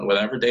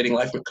whatever dating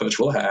life Coach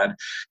Will had,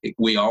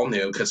 we all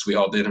knew because we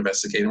all did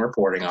investigating and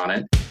reporting on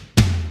it.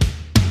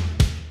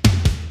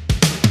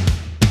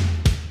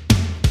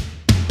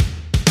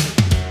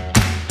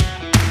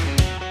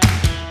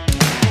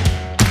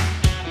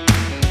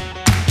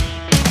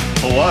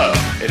 Hello,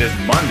 it is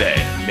Monday,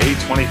 May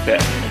 25th,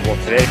 and while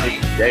today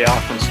takes a day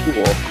off from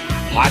school,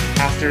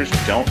 podcasters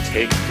don't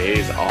take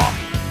days off.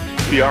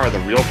 We are the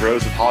Real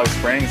Bros of Holly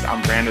Springs.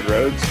 I'm Brandon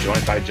Rhodes,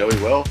 joined by Joey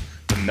Will,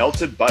 the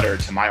melted butter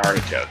to my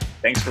artichoke.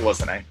 Thanks for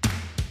listening.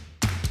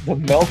 The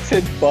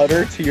melted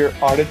butter to your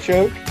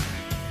artichoke?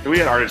 We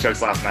had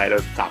artichokes last night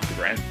as top of the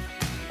brain.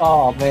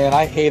 Oh man,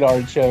 I hate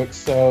artichokes.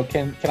 So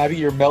can I be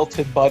your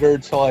melted butter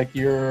to like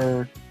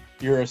your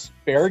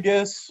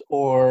asparagus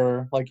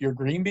or like your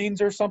green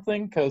beans or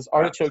something? Because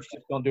artichokes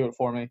just don't do it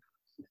for me.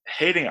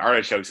 Hating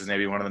artichokes is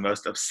maybe one of the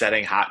most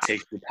upsetting hot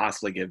takes you could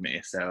possibly give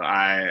me. So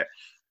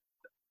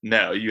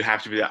no, you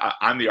have to be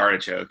I'm the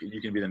artichoke.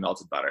 You can be the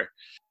melted butter.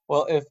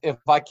 Well, if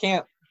I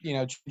can't,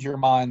 change your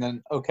mind,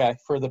 then okay.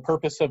 For the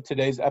purpose of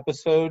today's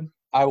episode,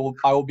 I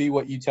will be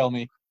what you tell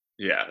me.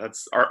 Yeah,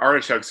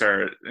 artichokes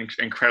are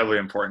incredibly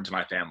important to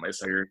my family.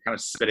 So you're kind of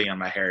spitting on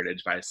my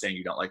heritage by saying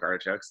you don't like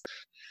artichokes.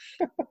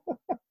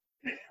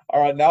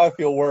 All right, now I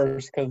feel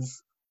worse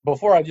because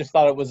before I just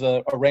thought it was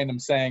a random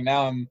saying.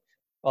 Now I'm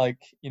like,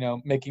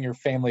 making your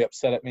family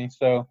upset at me.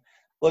 So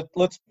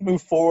let's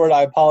move forward.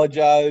 I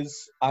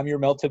apologize. I'm your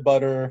melted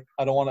butter.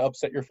 I don't want to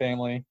upset your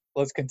family.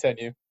 Let's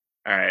continue.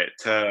 All right.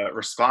 To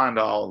respond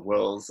to all of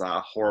Will's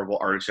horrible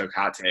artichoke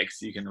hot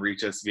takes, you can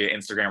reach us via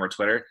Instagram or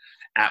Twitter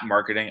at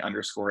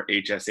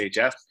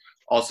marketing_HSHF.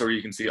 Also,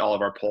 you can see all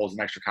of our polls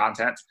and extra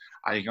content.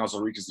 You can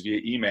also reach us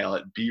via email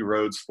at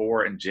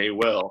brhodes4 and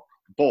jwill,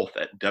 both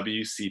at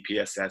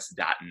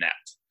wcpss.net.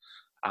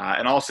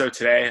 And also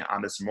today,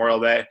 on this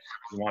Memorial Day,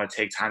 we want to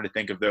take time to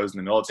think of those in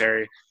the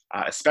military,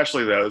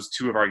 especially those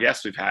two of our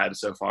guests we've had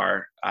so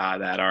far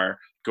that are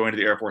going to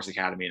the Air Force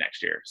Academy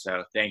next year.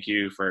 So thank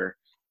you for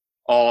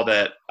all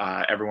that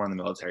everyone in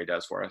the military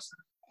does for us.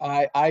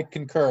 I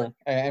concur.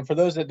 And for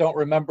those that don't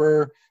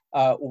remember,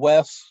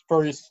 Wes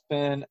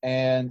Ferguson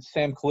and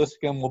Sam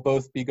Kaliscum will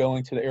both be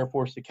going to the Air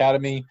Force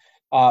Academy.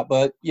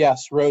 But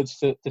yes, Rhodes,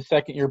 to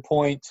second your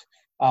point,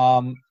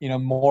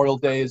 Memorial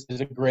Day is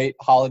a great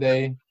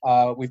holiday.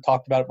 We've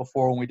talked about it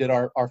before when we did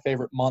our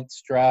favorite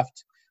months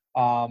draft.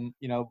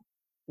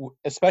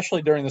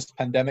 Especially during this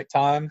pandemic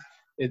time,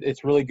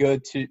 it's really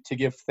good to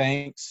give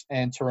thanks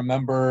and to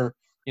remember,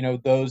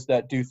 those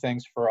that do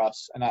things for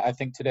us. And I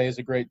think today is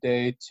a great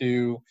day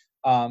to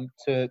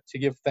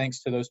give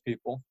thanks to those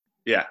people.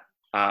 Yeah.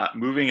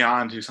 Moving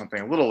on to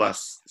something a little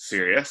less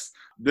serious.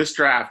 This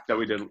draft that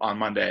we did on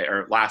Monday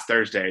or last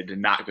Thursday did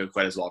not go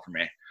quite as well for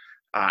me.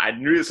 I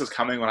knew this was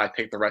coming when I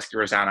picked the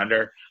Rescuers Down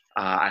Under.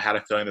 I had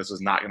a feeling this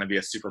was not going to be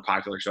a super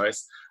popular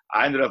choice.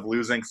 I ended up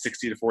losing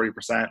 60 to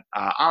 40%.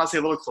 Honestly,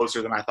 a little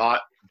closer than I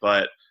thought,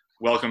 but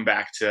welcome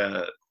back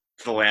to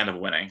the land of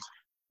winning.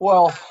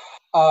 Well,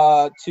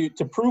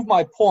 to prove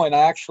my point, I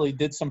actually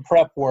did some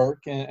prep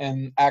work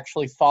and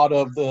actually thought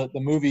of the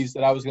movies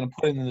that I was going to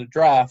put in the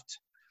draft.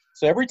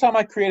 So every time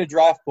I create a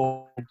draft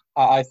board,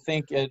 I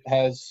think it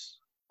has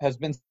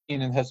been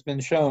seen and has been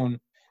shown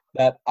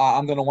that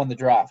I'm going to win the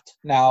draft.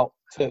 Now,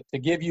 to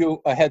give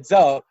you a heads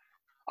up,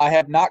 I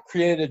have not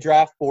created a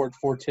draft board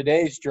for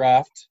today's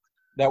draft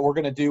that we're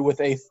going to do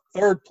with a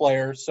third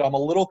player. So I'm a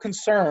little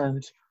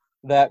concerned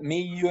that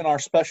me, you, and our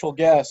special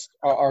guest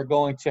are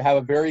going to have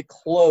a very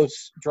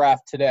close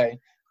draft today.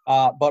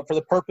 But for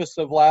the purpose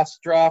of last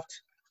draft,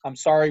 I'm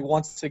sorry,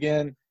 once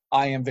again,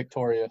 I am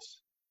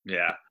victorious.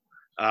 Yeah.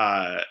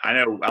 I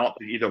know I don't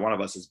think either one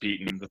of us has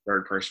beaten the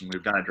third person.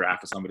 We've done a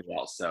draft with somebody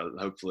else. So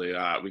hopefully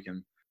we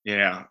can,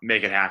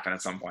 make it happen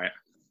at some point.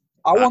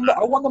 I won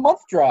the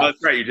month draft. Oh,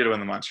 that's right. You did win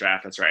the month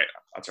draft. That's right.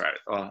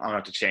 Well, I'm going to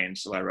have to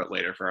change what I wrote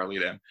later for our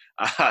lead-in.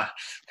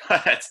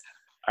 But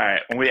all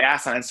right. When we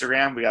asked on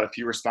Instagram, we got a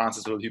few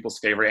responses to what people's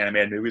favorite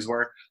animated movies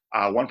were.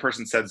 One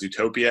person said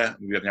Zootopia,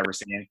 movie I've never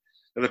seen.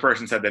 The other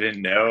person said they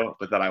didn't know,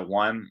 but that I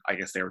won. I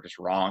guess they were just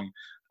wrong.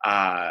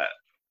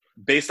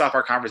 Based off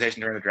our conversation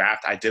during the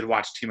draft, I did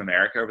watch Team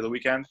America over the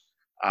weekend.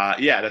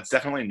 That's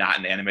definitely not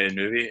an animated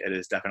movie. It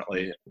is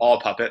definitely all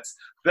puppets,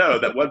 though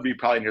that would be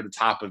probably near the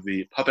top of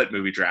the puppet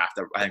movie draft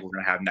that I think we're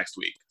going to have next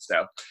week.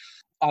 So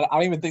I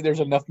don't even think there's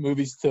enough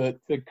movies to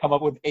come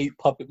up with 8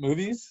 puppet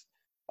movies.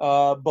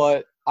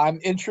 But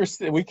I'm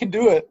interested. We can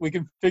do it. We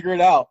can figure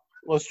it out.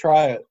 Let's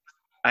try it.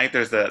 I think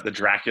there's the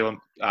Dracula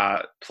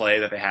play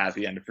that they had at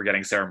the end of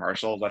Forgetting Sarah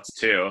Marshall. That's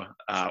 2.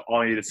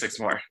 All I needed 6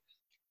 more.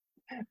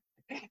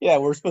 Yeah,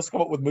 we're supposed to come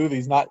up with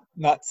movies, not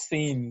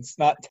scenes,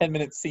 not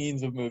 10-minute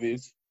scenes of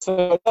movies.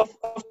 So enough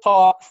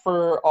talk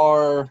for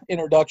our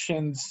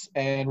introductions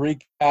and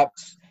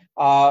recaps.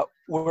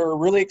 We're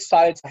really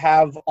excited to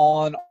have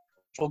on our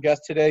special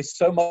guest today,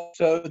 so much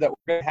so that we're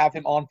going to have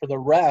him on for the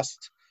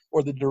rest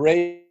or the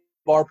duration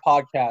of our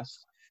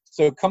podcast.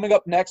 So coming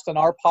up next on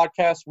our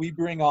podcast, we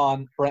bring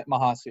on Brent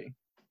Mahasi.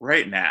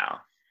 Right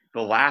now,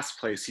 the last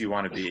place you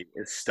want to be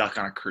is stuck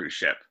on a cruise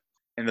ship.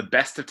 In the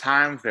best of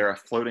times, they're a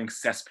floating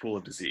cesspool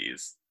of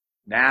disease.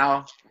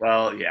 Now,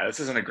 well, yeah, this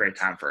isn't a great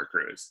time for a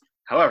cruise.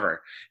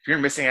 However, if you're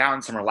missing out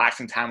on some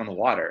relaxing time on the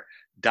water,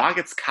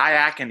 Doggett's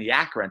Kayak and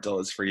Yak Rental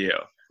is for you.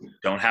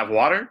 Don't have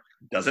water?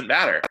 Doesn't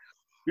matter.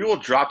 We will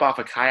drop off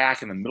a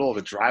kayak in the middle of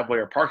a driveway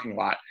or parking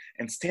lot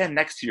and stand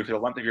next to you for the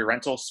length of your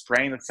rental,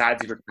 spraying the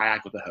sides of your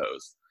kayak with a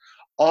hose.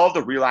 All of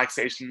the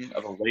relaxation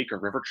of a lake or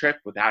river trip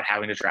without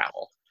having to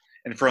travel.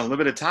 And for a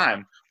limited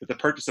time, with the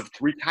purchase of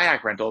 3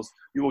 kayak rentals,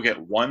 you will get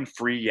 1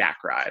 free yak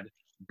ride.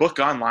 Book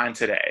online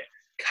today,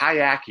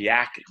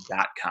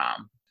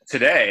 kayakyak.com.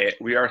 Today,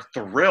 we are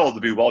thrilled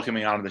to be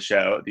welcoming onto the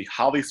show the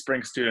Holly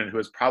Springs student who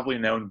has probably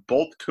known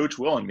both Coach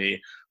Will and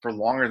me for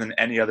longer than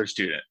any other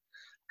student.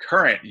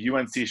 Current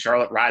UNC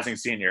Charlotte Rising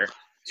senior,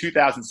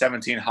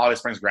 2017 Holly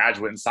Springs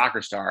graduate and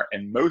soccer star,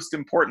 and most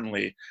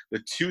importantly, the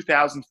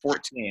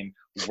 2014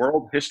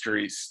 World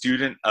History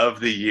Student of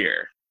the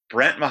Year.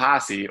 Brent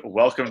Mahasi,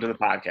 welcome to the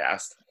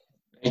podcast.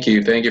 Thank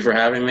you. Thank you for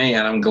having me.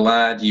 And I'm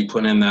glad you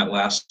put in that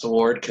last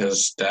award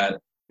because that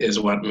is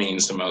what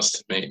means the most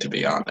to me, to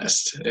be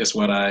honest. It's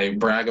what I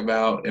brag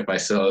about. If I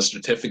sell a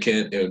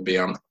certificate, it would be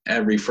on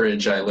every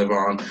fridge I live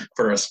on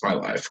for the rest of my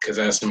life because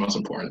that's the most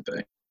important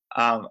thing.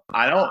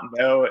 I don't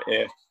know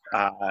if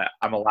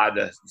I'm allowed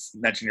to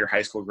mention your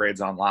high school grades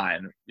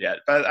online yet,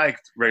 but I think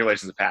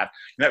regulations have passed.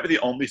 You might be the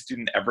only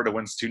student ever to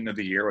win Student of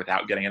the Year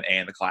without getting an A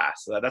in the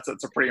class. So that's a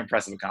pretty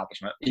impressive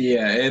accomplishment.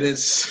 Yeah, it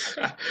is.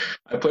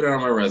 I put it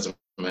on my resume,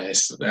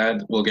 so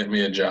that will get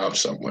me a job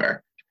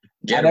somewhere.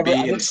 Get a B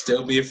and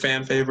still be a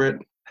fan favorite.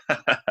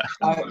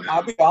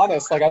 I'll be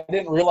honest, like I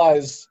didn't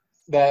realize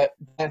that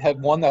Brent had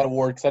won that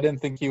award because I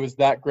didn't think he was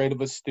that great of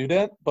a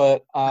student,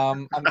 but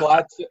I'm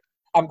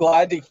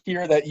glad to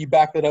hear that you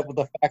backed it up with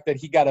the fact that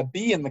he got a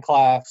B in the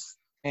class,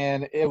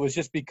 and it was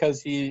just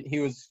because he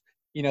was,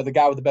 the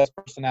guy with the best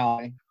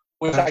personality,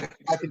 which I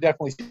could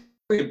definitely see.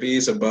 A B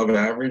is above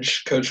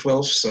average, Coach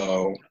Welsh,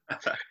 so I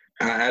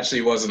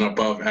actually was an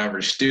above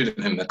average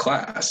student in the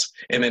class.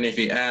 And then if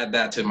you add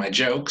that to my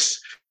jokes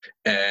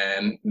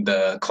and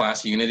the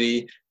class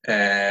unity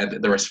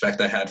and the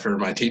respect I had for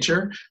my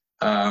teacher,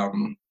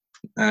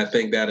 I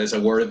think that is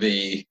a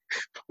worthy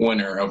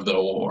winner of the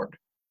award.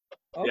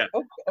 Oh, yeah.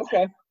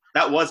 Okay.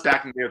 That was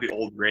back in the day with the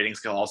old grading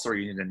scale also where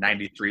you needed a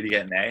 93 to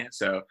get an A.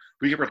 So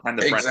we could pretend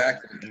that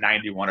exactly. Brent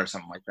 91 or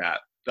something like that.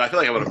 So I feel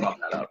like I would have bumped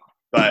that up.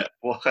 But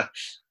well,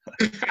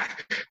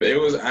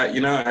 it was, I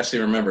actually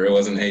remember it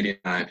was an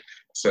 89.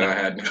 So I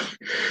had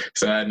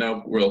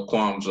no real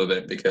qualms with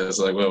it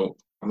because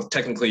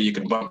technically you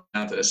can bump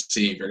down to a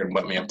C if you're going to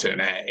bump me up to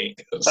an A.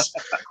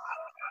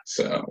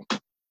 So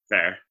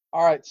fair.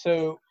 All right.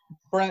 So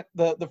Brent,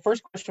 the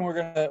first question we're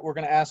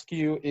gonna ask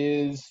you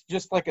is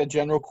just like a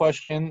general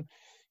question.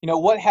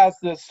 What has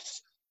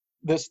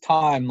this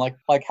time like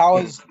how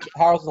has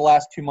the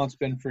last 2 months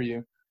been for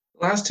you?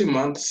 Last 2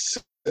 months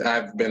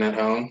I've been at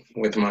home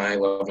with my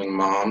loving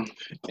mom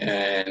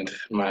and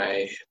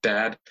my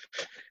dad,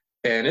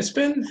 and it's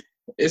been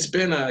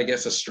I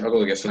guess a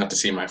struggle, not to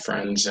see my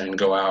friends and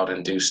go out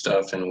and do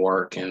stuff and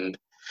work,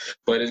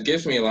 but it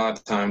gives me a lot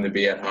of time to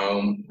be at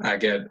home.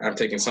 I'm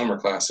taking summer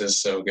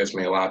classes, so it gives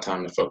me a lot of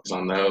time to focus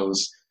on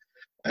those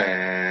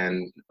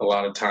and a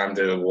lot of time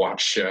to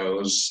watch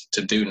shows,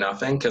 to do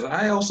nothing. Because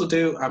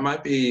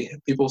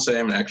people say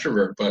I'm an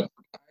extrovert, but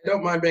I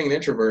don't mind being an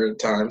introvert at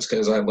times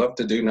because I love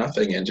to do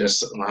nothing and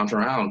just lounge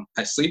around.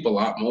 I sleep a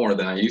lot more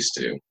than I used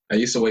to. I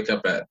used to wake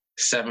up at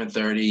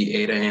 7:30,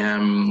 8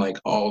 a.m. like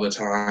all the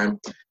time.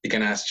 You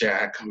can ask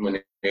Jack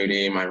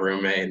Moody, my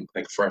roommate,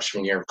 like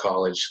freshman year of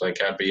college.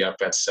 Like I'd be up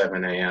at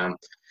 7 a.m.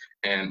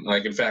 And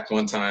like in fact,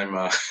 one time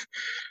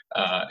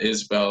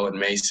Isabel and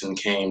Mason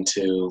came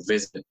to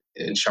visit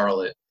in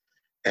Charlotte,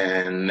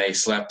 and they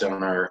slept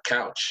on our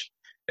couch.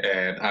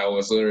 And I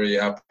was literally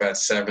up at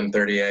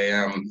 7:30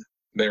 a.m.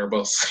 They were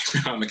both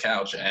sleeping on the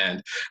couch,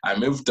 and I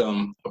moved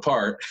them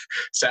apart,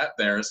 sat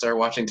there, and started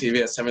watching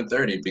TV at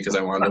 7:30 because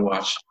I wanted to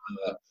watch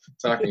the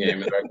soccer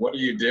game. And they're like, "What are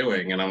you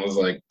doing?" And I was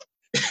like,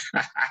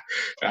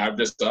 "I'm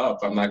just up.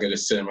 I'm not going to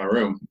sit in my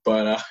room."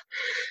 But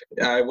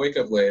I wake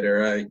up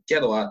later. I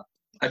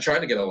try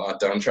to get a lot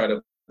done. Try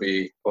to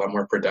be a lot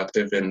more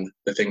productive in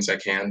the things I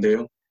can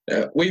do.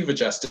 We've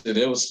adjusted.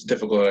 It was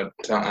difficult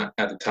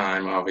at the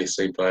time,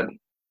 obviously, but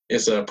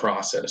it's a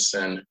process.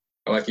 And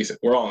like you said,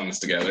 we're all in this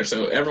together.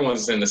 So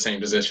everyone's in the same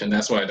position.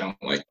 That's why I don't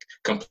like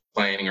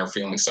complaining or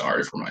feeling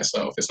sorry for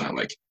myself. It's not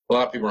like a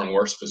lot of people are in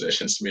worse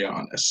positions, to be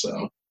honest.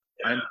 So.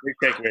 And the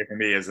big takeaway for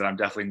me is that I'm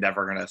definitely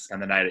never going to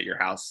spend the night at your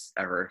house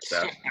ever.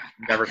 So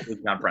never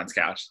sleeping on Brent's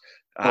couch.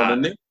 Well, the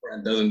new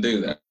Brent doesn't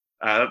do that.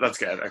 That's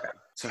good. Okay.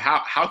 So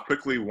how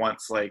quickly,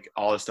 once like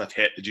all this stuff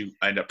hit, did you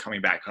end up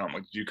coming back home?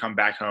 Like, did you come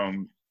back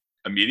home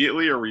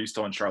immediately, or were you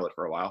still in Charlotte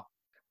for a while?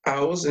 I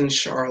was in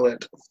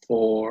Charlotte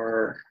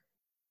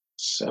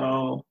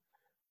so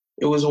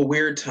it was a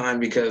weird time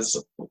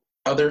because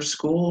other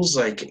schools,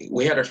 like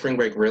we had our spring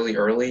break really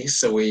early.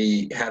 So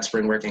we had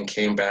spring break and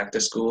came back to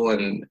school.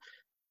 And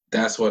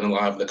that's when a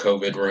lot of the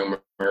COVID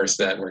rumors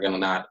that we're going to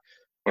not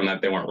or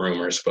not, they weren't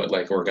rumors, but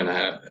like we're gonna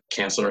have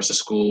cancel the rest of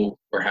school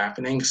were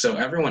happening. So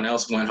everyone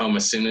else went home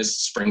as soon as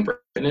spring break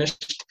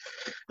finished,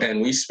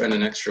 and we spent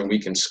an extra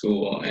week in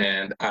school.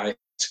 And I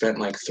spent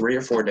like 3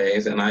 or 4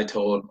 days, and I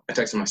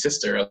texted my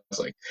sister. I was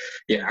like,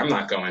 "Yeah, I'm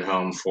not going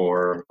home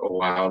for a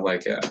while.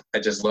 Like, I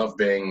just love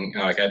being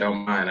like I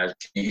don't mind. I can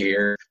be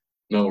here."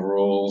 No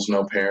rules,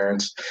 no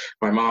parents.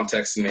 My mom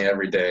texted me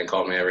every day and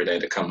called me every day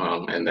to come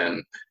home, and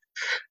then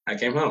I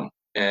came home.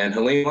 And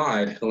Helene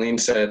lied. Helene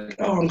said,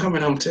 "Oh, I'm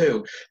coming home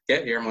too.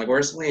 Get here." I'm like,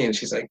 "Where's Helene?"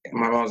 She's like,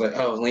 my mom's like,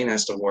 "Oh, Helene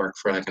has to work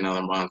for like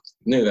another month."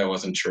 Knew that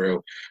wasn't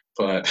true,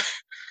 but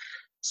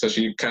so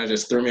she kind of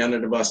just threw me under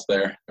the bus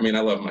there. I mean, I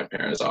love my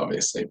parents,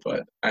 obviously,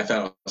 but I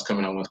thought I was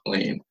coming home with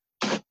Helene.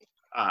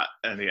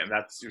 And again,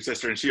 that's your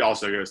sister, and she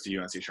also goes to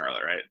UNC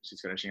Charlotte, right?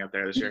 She's finishing up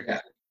there this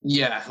year.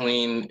 Yeah,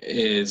 Helene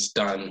is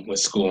done with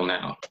school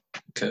now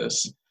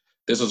because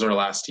this was her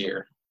last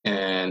year,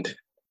 and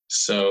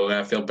so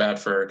I feel bad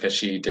for her because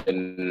she did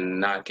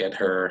not get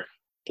her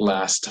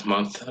last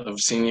month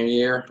of senior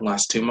year,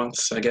 last 2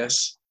 months, I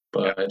guess.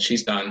 But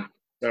she's done.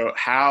 So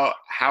how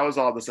has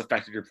all this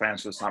affected your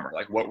plans for the summer?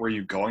 Like, what were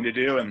you going to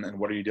do, and then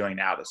what are you doing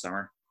now this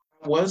summer?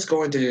 I was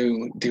going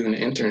to do an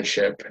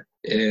internship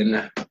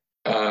in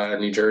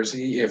New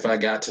Jersey if I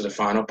got to the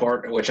final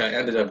part, which I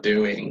ended up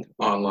doing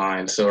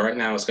online. So right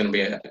now it's going to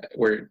be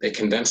where they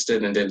condensed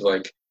it and did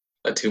like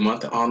a 2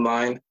 month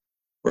online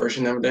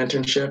version of the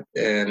internship,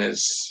 and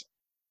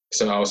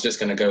so I was just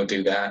going to go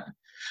do that.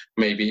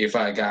 Maybe if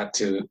I got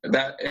to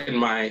that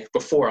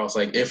before I was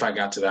like, if I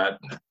got to that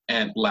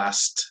and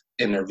last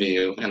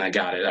interview and I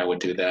got it, I would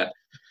do that.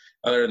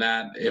 Other than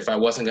that, if I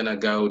wasn't going to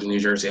go to New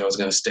Jersey, I was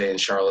going to stay in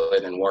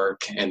Charlotte and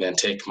work and then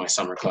take my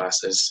summer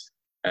classes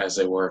as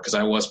they were, because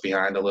I was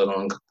behind a little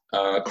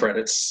on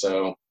credits,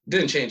 so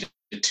didn't change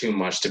it too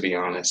much, to be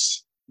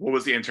honest. What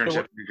was the internship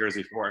in New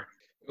Jersey for?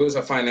 It was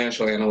a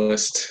financial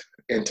analyst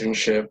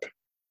internship.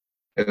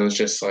 It was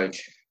just like,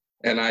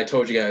 and I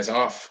told you guys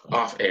off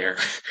air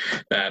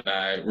that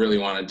I really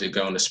wanted to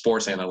go into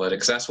sports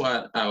analytics. That's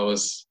what I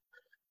was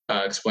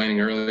explaining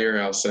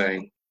earlier. I was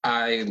saying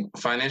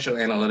financial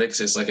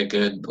analytics is like a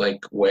good like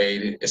way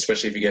to,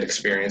 especially if you get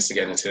experience, to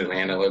get into the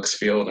analytics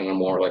field on a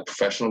more like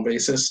professional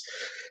basis.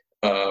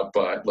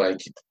 But like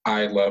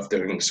I love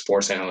doing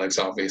sports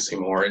analytics obviously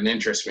more. It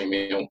interests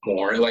me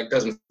more. It like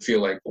doesn't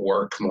feel like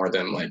work more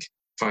than like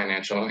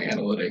financial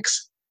analytics.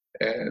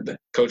 And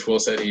Coach Will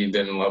said he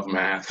didn't love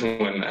math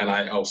and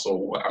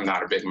I'm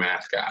not a big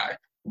math guy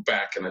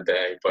back in the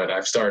day, but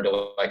I've started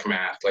to like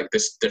math, like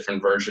this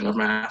different version of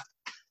math,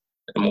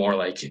 more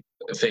like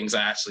things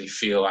I actually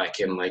feel I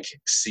can like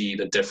see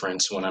the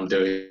difference when I'm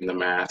doing the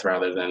math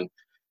rather than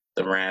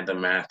the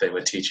random math they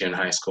would teach you in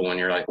high school when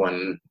you're like,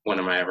 when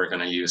am I ever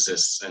going to use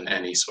this in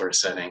any sort of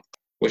setting?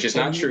 Which is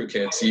not true,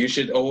 kids. You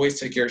should always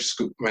take your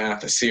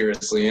math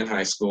seriously in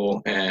high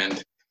school,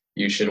 and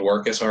you should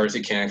work as hard as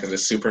you can because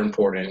it's super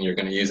important. You're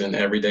going to use it in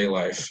everyday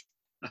life.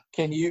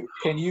 Can you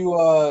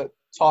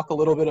talk a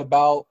little bit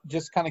about,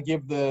 just kind of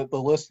give the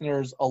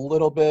listeners a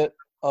little bit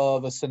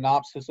of a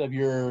synopsis of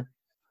your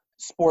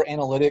sport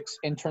analytics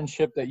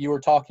internship that you were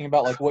talking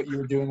about, like what you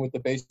were doing with the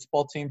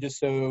baseball team, just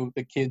so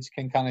the kids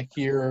can kind of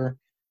hear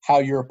how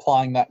you're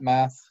applying that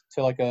math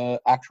to like a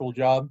actual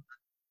job?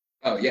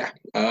 Oh yeah,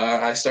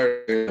 I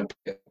started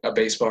a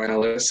baseball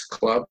analytics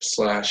club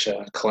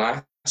 /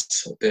 class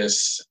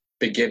this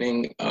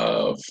beginning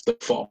of the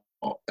fall,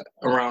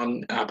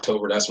 around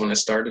October. That's when it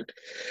started,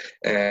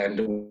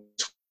 and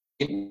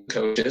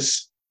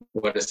coaches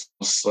what it's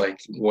like,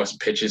 what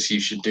pitches you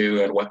should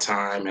do at what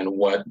time, and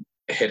what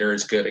hitter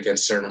is good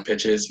against certain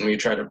pitches, and we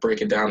try to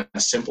break it down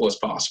as simple as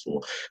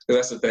possible. Because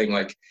that's the thing,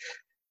 like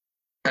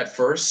at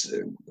first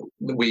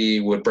we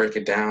would break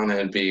it down and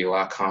it'd be a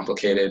lot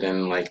complicated,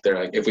 and like they're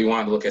like, if we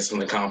wanted to look at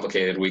something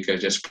complicated, we could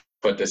just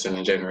put this in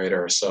a generator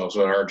ourselves,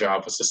 but our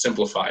job was to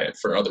simplify it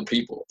for other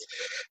people.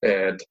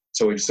 And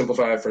so we'd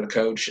simplify it for the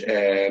coach,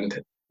 and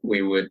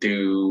we would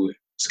do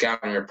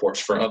scouting reports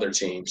for other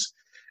teams.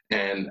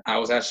 And I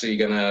was actually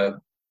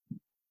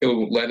it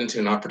led into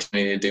an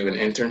opportunity to do an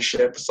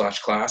internship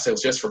 / class. It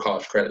was just for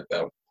college credit,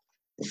 though,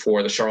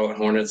 for the Charlotte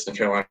Hornets and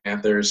Carolina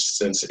Panthers,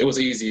 since it was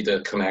easy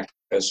to connect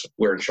as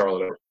we're in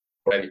Charlotte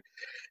already.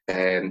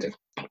 And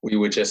we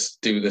would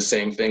just do the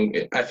same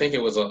thing. I think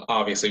it was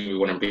obviously we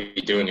wouldn't be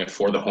doing it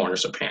for the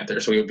Hornets or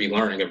Panthers. We would be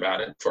learning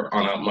about it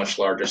on a much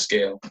larger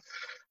scale.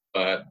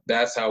 But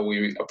that's how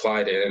we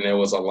applied it, and it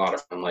was a lot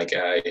of fun. Like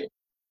I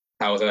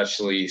was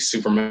actually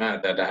super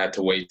mad that I had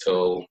to wait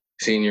till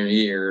senior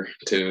year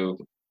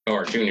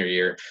or junior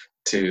year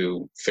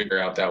to figure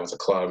out that was a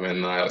club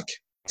and like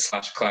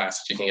 / class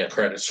that you can get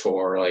credits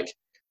for.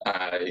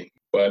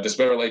 But it's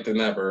better late than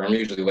never. I'm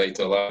usually late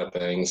to a lot of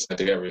things. I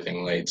do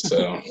everything late,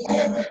 so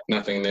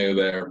nothing new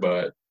there.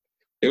 But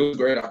it was a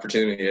great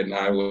opportunity, and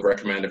I would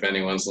recommend if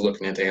anyone's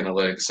looking into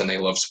analytics and they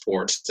love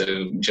sports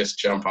to just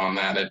jump on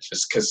that. It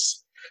just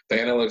because the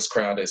analytics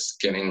crowd is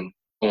getting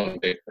only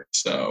bigger,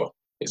 so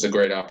it's a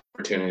great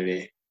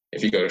opportunity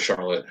if you go to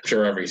Charlotte. I'm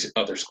sure every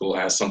other school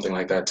has something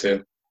like that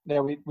too. Yeah,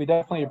 we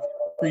definitely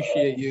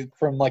appreciate you.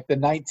 From like the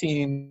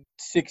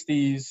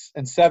 1960s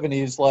and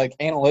 70s, like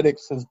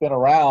analytics has been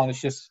around.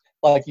 It's just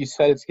like you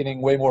said, it's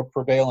getting way more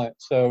prevalent.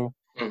 So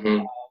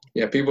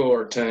yeah, people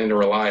are tending to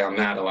rely on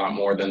that a lot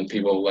more than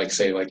people like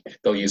say like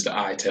they'll use the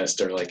eye test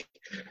or like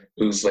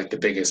who's like the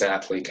biggest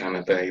athlete kind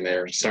of thing.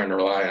 They're starting to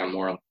rely on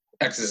more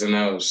X's and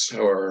O's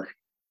or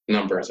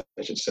numbers,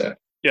 I should say.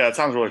 Yeah, it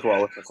sounds really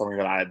cool. It's something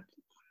that I had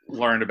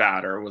learned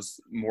about or was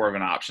more of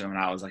an option when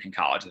I was like in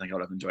college. I think I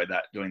would have enjoyed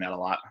doing that a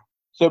lot.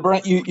 So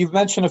Brent, you've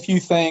mentioned a few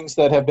things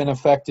that have been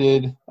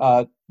affected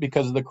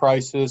because of the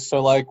crisis.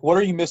 So like, what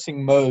are you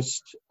missing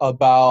most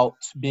about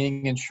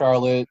being in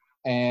Charlotte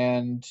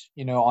and,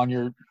 you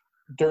know,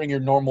 during your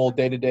normal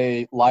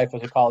day-to-day life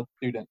as a college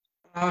student?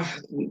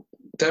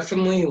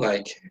 Definitely,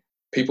 like,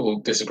 people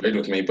disagreed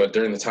with me, but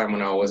during the time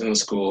when I was in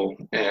school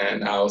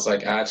and I was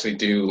like, I actually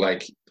do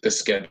like the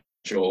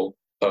schedule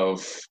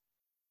of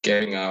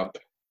getting up,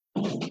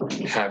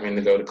 having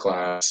to go to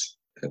class.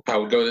 I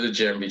would go to the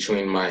gym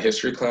between my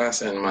history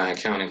class and my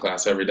accounting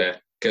class every day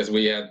because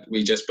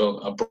we just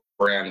built a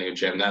brand new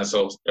gym. That's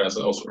also a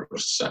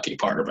sucky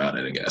part about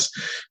it, I guess.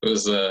 It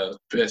was the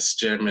best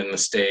gym in the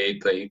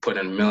state. They put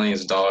in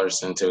millions of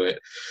dollars into it,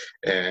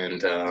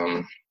 and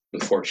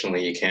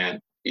unfortunately, you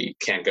can't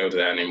go to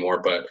that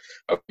anymore. But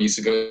I used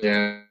to go to the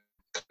gym,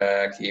 come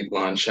back, eat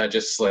lunch. And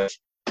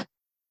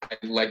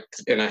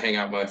I hang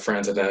out with my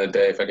friends at the end of the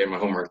day if I get my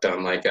homework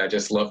done. Like, I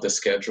just love the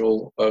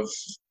schedule of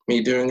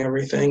me doing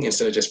everything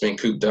instead of just being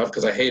cooped up,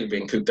 because I hated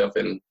being cooped up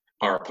in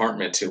our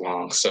apartment too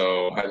long.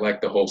 So I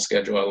like the whole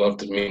schedule. I love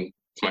to meet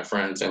my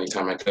friends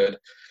anytime I could,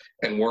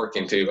 and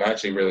working too. I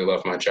actually really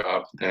love my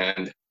job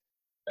and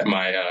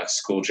my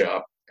school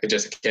job. I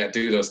just can't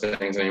do those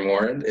things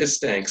anymore. It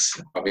stinks,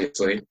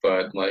 obviously,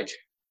 but like,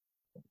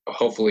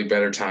 hopefully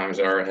better times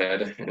are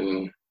ahead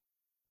in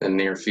the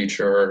near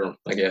future.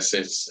 I guess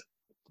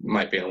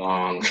might be a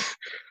long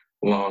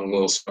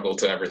little struggle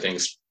to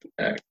everything's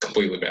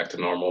completely back to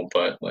normal,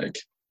 but like,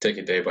 take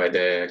it day by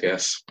day, I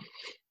guess.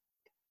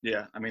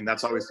 Yeah, I mean,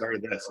 that's why we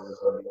started this.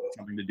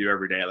 Something to do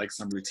every day, like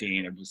some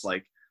routine of just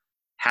like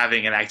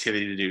having an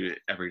activity to do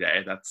every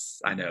day. That's,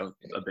 I know,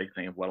 a big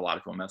thing of what a lot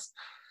of people miss.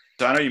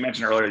 So I know you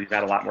mentioned earlier you've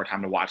had a lot more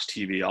time to watch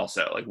TV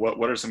also. Like,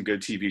 what are some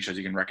good TV shows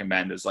you can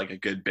recommend as like a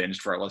good binge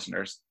for our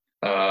listeners?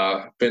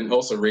 Been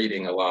also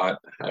reading a lot.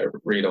 I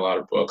read a lot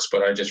of books,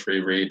 but I just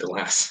reread the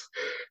last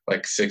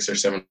like 6 or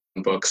 7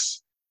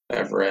 books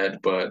I've read.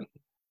 But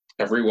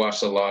I've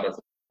rewatched a lot of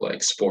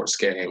like sports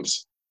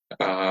games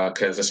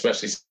because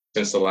especially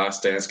since The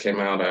Last Dance came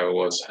out, I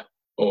was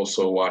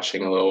also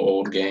watching a little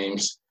old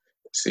games,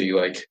 see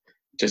like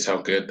just how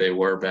good they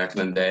were back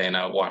in the day. And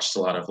I watched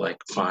a lot of like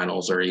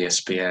finals or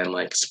ESPN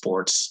like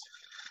sports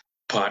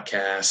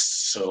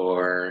podcasts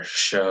or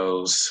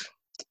shows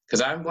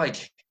because I'm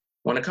like,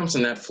 when it comes to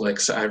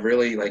Netflix, I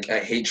really I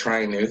hate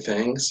trying new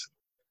things.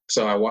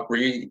 So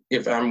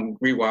if I'm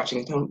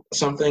rewatching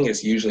something,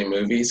 it's usually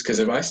movies. Because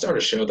if I start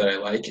a show that I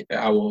like,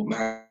 I will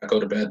not go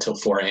to bed till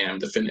 4 a.m.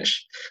 to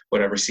finish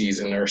whatever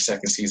season or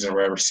second season or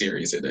whatever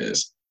series it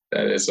is.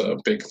 That is a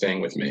big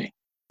thing with me.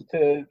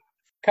 To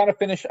kind of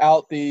finish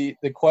out the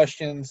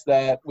questions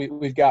that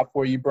we've got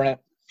for you, Brent.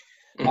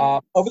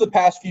 Over the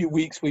past few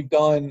weeks, we've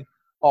done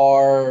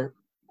our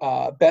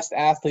best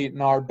athlete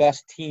and our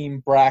best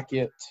team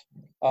bracket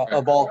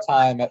of all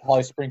time at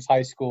Holly Springs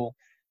High School.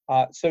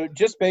 So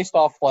just based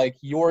off like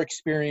your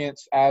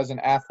experience as an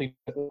athlete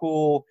at the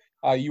school,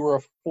 you were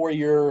a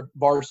 4-year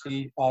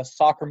varsity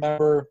soccer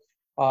member.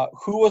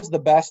 Who was the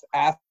best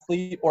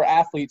athlete or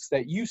athletes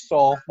that you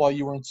saw while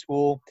you were in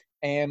school,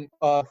 and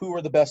who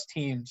were the best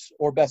teams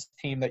or best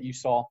team that you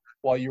saw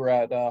while you were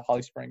at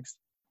Holly Springs?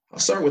 I'll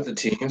start with the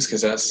teams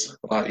because that's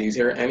a lot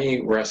easier.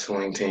 Any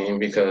wrestling team,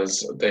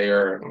 because they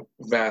are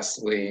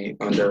vastly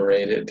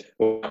underrated.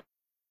 Well,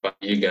 by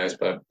you guys,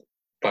 but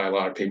by a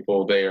lot of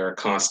people, they are a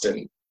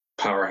constant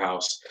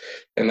powerhouse.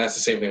 And that's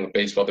the same thing with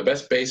baseball. The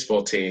best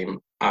baseball team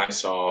I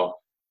saw,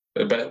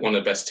 one of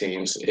the best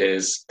teams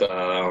is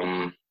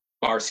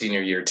our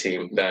senior year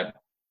team that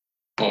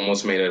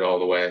almost made it all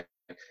the way.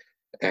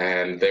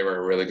 And they were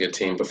a really good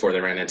team before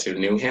they ran into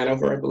New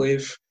Hanover, I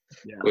believe,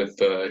 with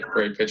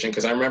great pitching.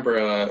 Because I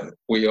remember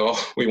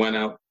we went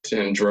out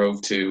and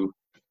drove to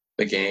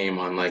the game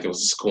on it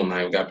was a school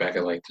night. We got back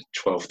at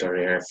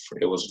 12:30.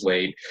 It was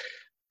late,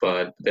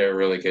 but they're a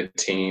really good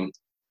team.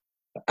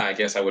 I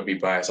guess I would be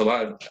biased. A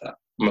lot of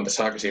the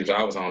soccer teams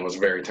I was on was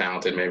very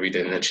talented. Maybe we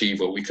didn't achieve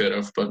what we could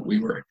have, but we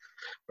were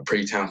a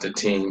pretty talented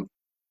team.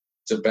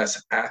 It's the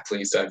best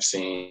athletes I've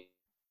seen.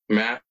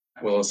 Matt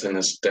Willison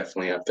is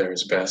definitely up there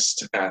as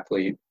best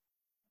athlete.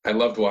 I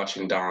loved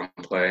watching Dom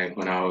play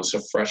when I was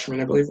a freshman,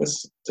 I believe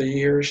was the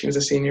year she was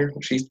a senior.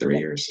 She's 3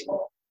 years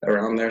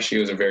around there. She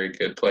was a very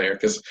good player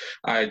because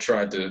I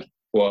tried to,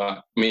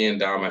 me and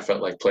Dom, I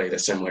felt like played a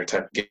similar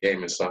type of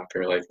game in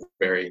soccer,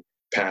 very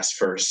pass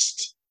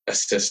first,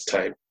 assist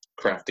type,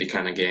 crafty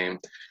kind of game.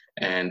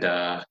 And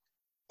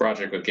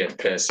Broderick would get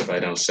pissed if I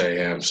don't say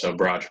him. So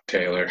Broderick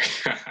Taylor,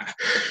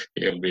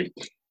 he'll be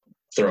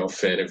throw a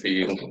fit if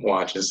he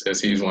watches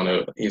this. He's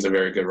a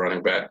very good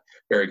running back,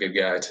 very good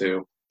guy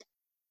too.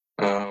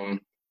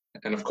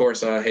 And of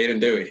course, Hayden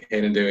Dewey.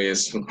 Hayden Dewey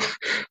is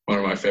one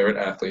of my favorite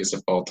athletes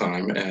of all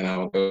time, and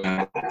I'll go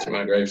to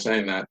my grave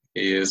saying that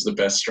he is the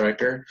best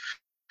striker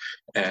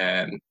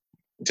and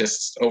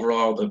just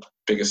overall the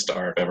biggest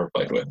star I've ever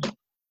played with.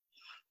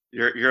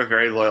 You're a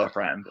very loyal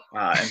friend,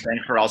 and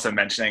thanks for also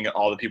mentioning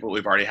all the people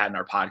we've already had in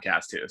our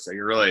podcast too. So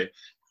you're really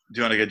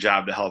doing a good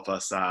job to help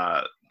us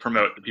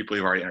promote the people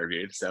you've already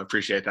interviewed. So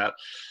appreciate that.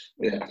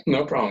 Yeah,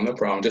 no problem, no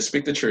problem. Just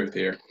speak the truth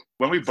here.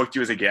 When we booked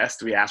you as a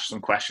guest, we asked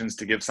some questions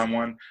to give to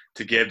someone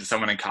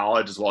in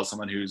college as well as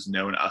someone who's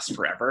known us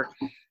forever.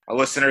 Our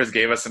listeners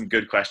gave us some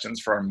good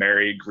questions for our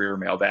Mary Greer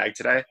mailbag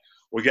today.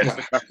 We'll get to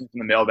the questions from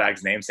the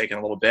mailbag's namesake in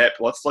a little bit,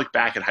 but let's look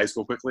back at high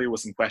school quickly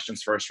with some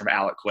questions first from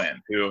Alec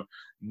Quinn, who,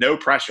 no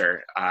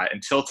pressure,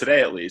 until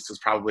today at least, was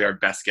probably our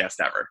best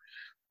guest ever.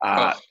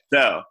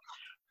 So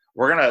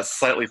we're going to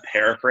slightly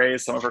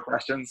paraphrase some of her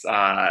questions.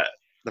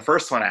 The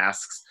first one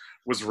asks,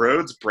 was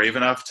Rhodes brave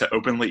enough to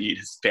openly eat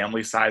his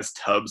family-sized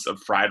tubs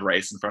of fried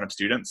rice in front of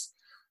students?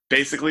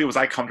 Basically, was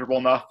I comfortable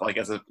enough, like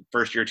as a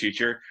first-year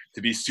teacher, to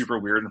be super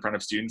weird in front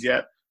of students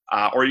yet?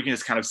 Or you can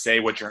just kind of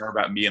say what you remember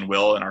about me and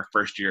Will in our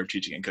first year of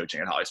teaching and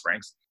coaching at Holly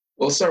Springs.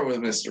 We'll start with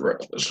Mr.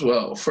 Rhodes.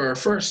 Well,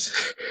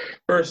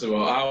 first of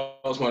all, I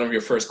was one of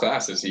your first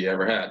classes you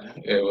ever had.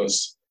 It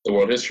was the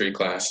World History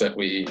class that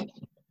we,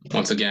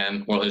 once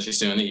again, World History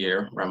Student of the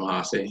Year, Brent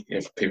Mahasi,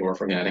 if people were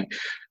forgetting.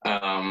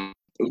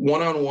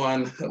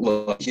 One-on-one,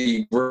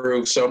 he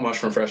grew so much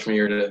from freshman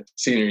year to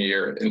senior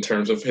year in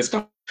terms of his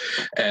confidence.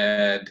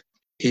 And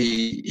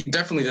he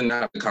definitely didn't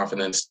have the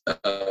confidence,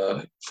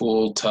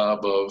 full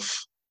tub of,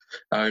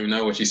 I don't even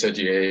know what you said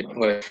you ate.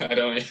 Like, I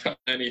don't eat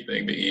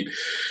anything to eat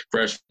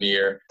freshman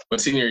year.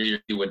 But senior year,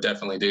 he would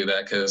definitely do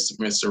that because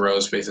Mr.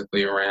 Rose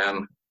basically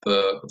ran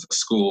the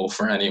school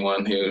for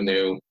anyone who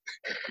knew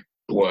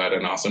what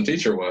an awesome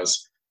teacher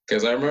was.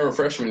 Because I remember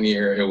freshman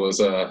year, it was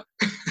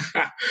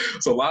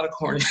it's a lot of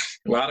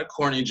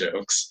corny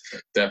jokes,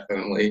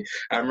 definitely.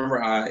 I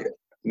remember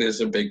this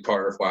is a big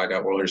part of why I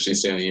got World History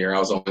Student of the Year. I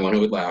was the only one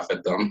who would laugh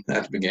at them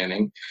at the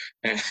beginning.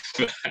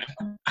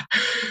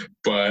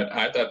 But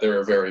I thought they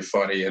were very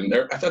funny, and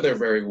I thought they were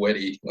very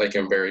witty,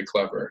 and very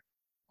clever.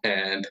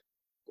 And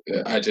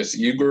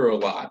you grew a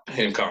lot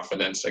in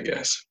confidence, I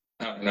guess.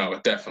 No,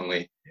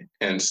 definitely.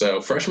 And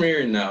so freshman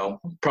year, no.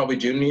 Probably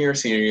junior year,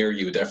 senior year,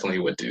 you definitely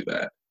would do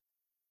that.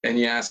 And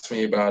you asked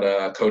me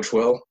about Coach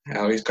Will,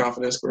 how his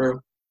confidence grew,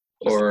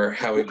 or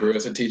how he grew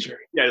as a teacher.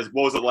 Yeah,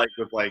 what was it like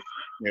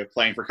with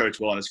playing for Coach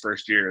Will in his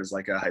first year as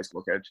a high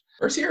school coach?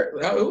 First year,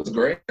 it was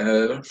great.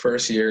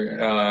 First year,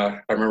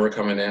 I remember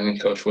coming in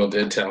and Coach Will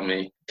did tell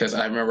me, because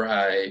I remember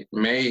I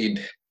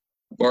made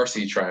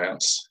varsity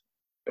tryouts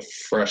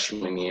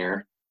freshman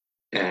year,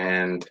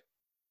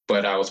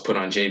 but I was put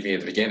on JV at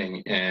the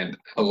beginning, and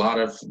a lot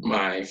of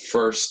my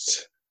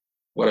first.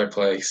 What I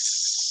play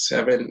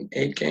 7,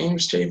 8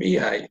 games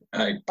JV.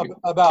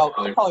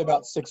 Probably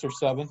about 6 or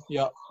 7.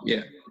 Yeah.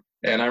 Yeah,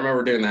 and I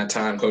remember during that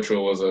time, Coach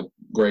Will was a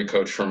great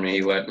coach for me.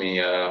 He let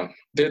me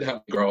did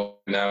help me grow,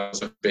 and that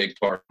was a big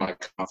part of my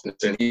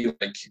confidence. And he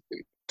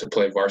to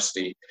play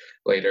varsity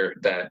later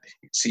that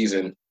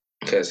season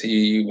because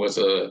he was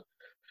a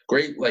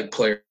great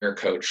player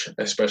coach,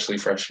 especially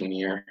freshman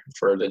year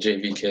for the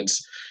JV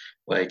kids.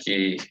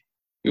 He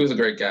was a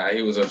great guy.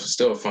 He was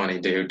still a funny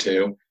dude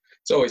too.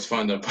 It's always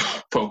fun to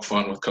poke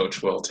fun with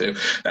Coach Will too.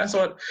 That's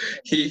what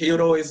he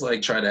would always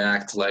try to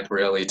act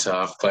really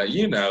tough, but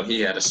he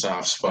had a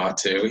soft spot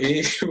too.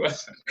 He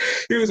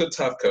was a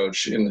tough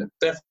coach and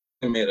definitely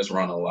made us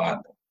run a lot.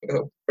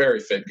 A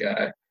very fit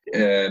guy,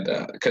 and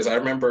because I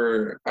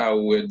remember I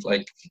would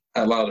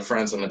a lot of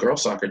friends on the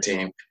girls soccer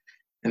team.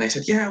 And they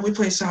said, yeah, we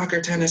played soccer,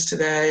 tennis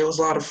today. It was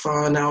a lot of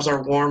fun. That was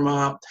our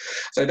warm-up.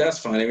 So that's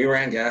funny. We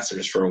ran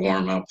gassers for a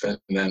warm-up, and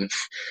then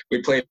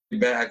we played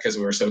bad because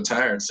we were so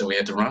tired, so we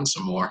had to run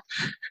some more.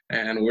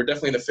 And we're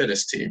definitely the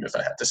fittest team, if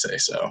I had to say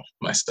so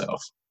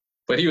myself.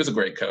 But he was a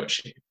great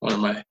coach. One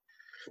of my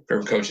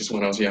favorite coaches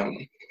when I was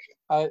young.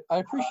 I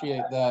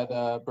appreciate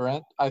that,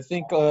 Brent. I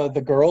think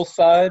the girls'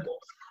 side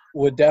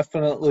would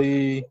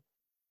definitely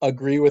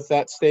agree with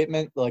that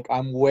statement.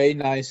 I'm way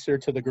nicer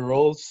to the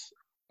girls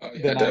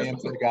than I am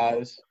to the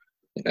guys.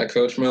 Yeah,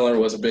 Coach Miller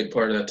was a big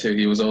part of that too.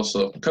 He was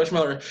also Coach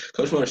Miller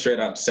straight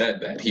out said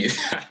that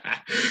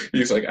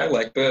he's like, I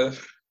like the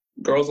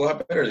girls a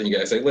lot better than you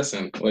guys. They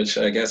listen, which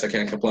I guess I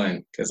can't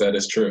complain because that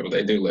is true.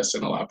 They do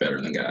listen a lot better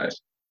than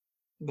guys.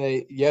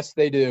 Yes,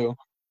 they do.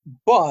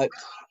 But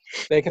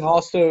they can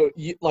also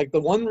the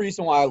one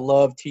reason why I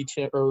love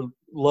teaching or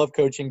love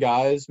coaching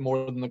guys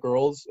more than the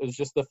girls is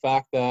just the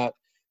fact that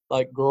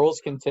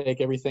girls can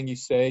take everything you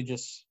say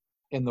just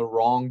in the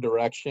wrong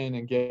direction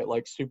and get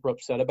super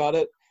upset about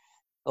it.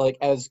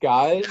 As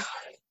guys,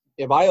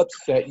 if I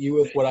upset you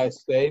with what I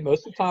say,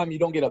 most of the time you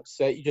don't get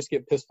upset, you just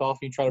get pissed off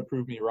and you try to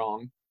prove me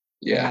wrong.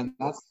 Yeah. And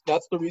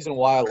that's the reason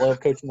why I love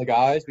coaching the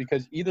guys,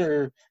 because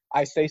either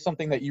I say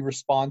something that you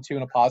respond to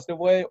in a positive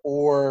way,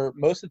 or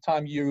most of the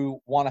time you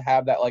want to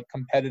have that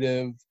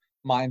competitive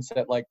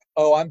mindset,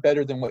 oh, I'm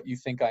better than what you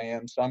think I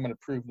am, so I'm going to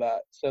prove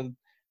that. So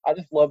I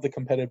just love the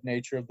competitive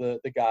nature of the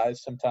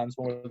guys sometimes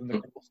more than the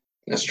girls.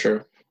 That's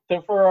true.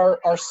 So for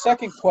our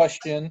second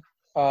question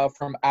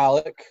from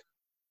Alec,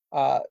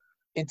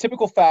 in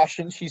typical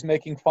fashion, she's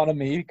making fun of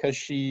me because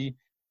she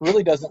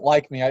really doesn't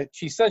like me.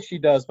 She says she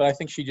does, but I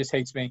think she just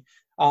hates me.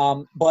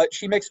 But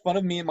she makes fun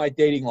of me in my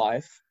dating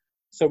life.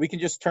 So we can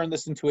just turn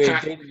this into a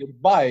dating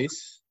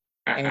advice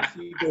and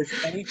see if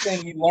there's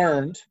anything you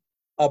learned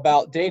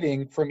about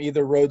dating from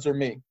either Rhodes or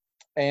me.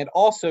 And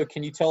also,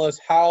 can you tell us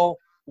how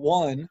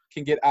one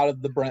can get out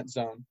of the Brent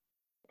zone?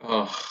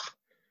 Oh.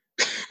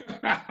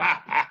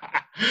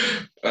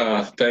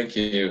 Thank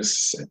you.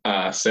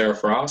 Sarah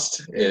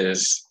Frost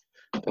is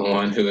the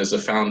one who is the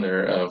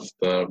founder of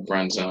the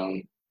Brent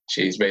Zone.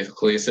 She's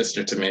basically a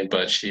sister to me,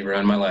 but she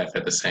ruined my life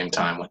at the same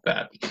time with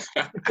that.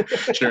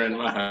 She ruined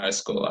my high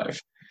school life.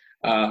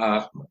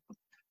 To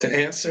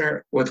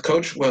answer with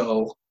Coach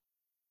Will,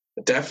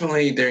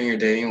 definitely during your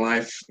dating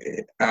life,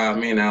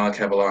 me and Alec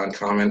have a lot in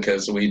common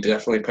because we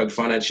definitely poked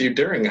fun at you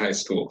during high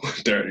school,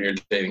 during your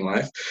dating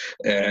life.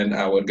 And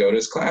I would go to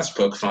his class,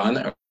 poke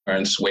fun,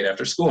 and just wait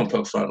after school and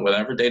poke fun.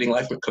 Whatever dating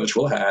life Coach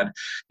Will had,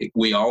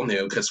 we all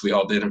knew because we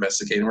all did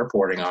investigative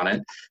reporting on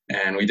it.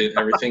 And we did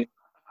everything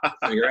to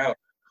figure out.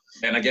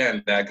 And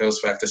again, that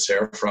goes back to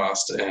Sarah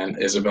Frost and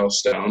Isabel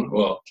Stone.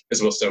 Well,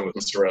 Isabel Stone with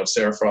Mr. Rhodes.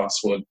 Sarah Frost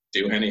would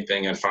do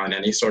anything and find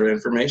any sort of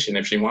information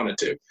if she wanted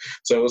to.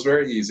 So it was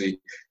very easy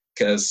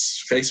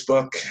because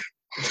Facebook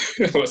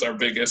was our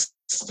biggest,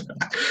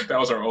 that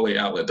was our only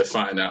outlet to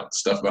find out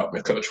stuff about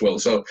Coach Will.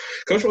 So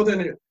Coach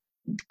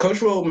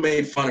Will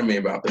made fun of me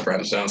about the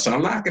Brent Zone. So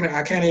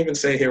I can't even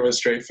say here with a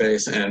straight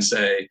face and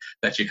say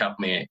that you helped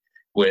me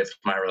with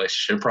my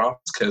relationship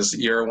problems because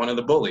you're one of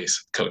the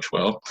bullies, Coach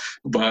Will.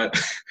 But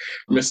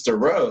Mr.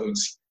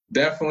 Rhodes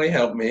definitely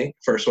helped me.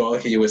 First of all,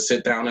 he would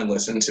sit down and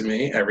listen to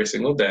me every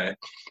single day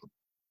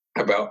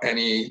about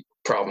any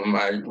problem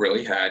I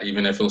really had,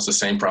 even if it was the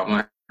same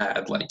problem I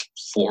had like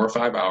 4 or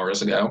 5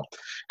 hours ago.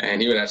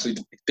 And he would actually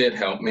did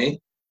help me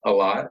a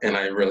lot, and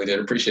I really did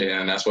appreciate it.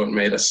 And that's what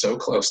made us so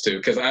close too,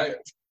 because I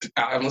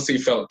honestly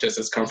felt just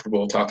as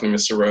comfortable talking to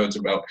Mr. Rhodes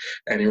about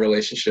any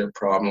relationship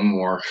problem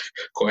or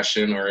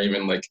question, or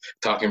even like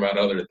talking about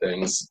other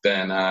things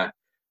than I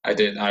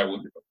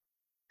would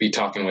be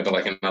talking with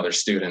like another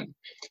student.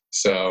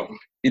 So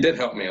he did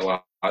help me a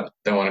lot. I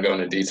don't want to go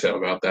into detail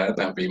about that.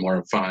 That'd be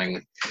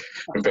mortifying,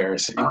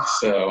 embarrassing.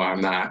 So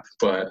I'm not.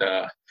 But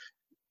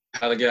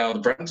how to get out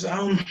of the Brent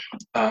Zone?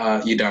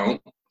 You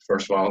don't.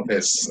 First of all,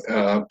 it's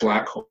a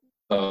black hole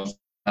of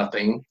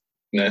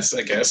nothingness,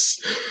 I guess.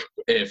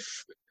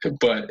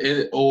 But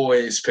it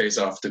always pays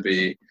off to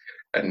be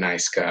a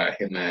nice guy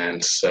in the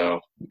end.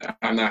 So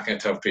I'm not going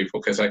to tell people,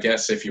 because I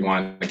guess if you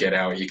want to get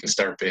out, you can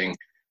start being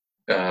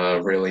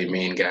a really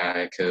mean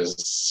guy, because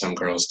some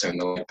girls tend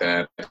to like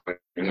that.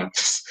 You know?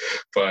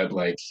 But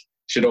like,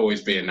 should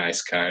always be a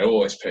nice guy. It'll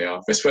always pay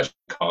off, especially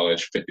in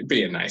college.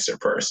 Be a nicer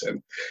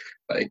person.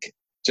 Like,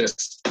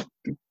 just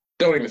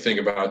don't even think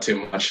about it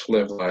too much.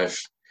 Live life.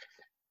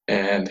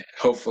 And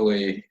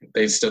hopefully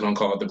they still don't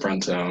call it the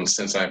Brent Zone,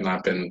 since I've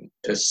not been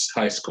to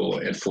high school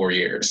in 4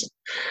 years.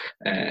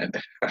 And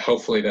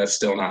hopefully that's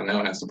still not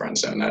known as the Brent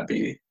Zone. That'd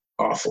be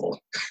awful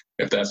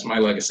if that's my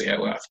legacy I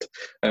left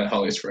at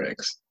Holly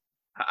Springs.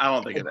 I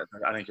don't think it is.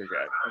 I think you're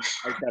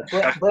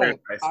good. Brent, Very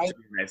nice to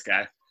be a nice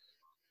guy.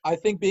 I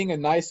think being a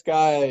nice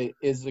guy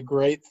is a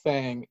great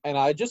thing. And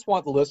I just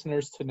want the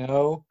listeners to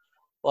know,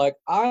 like,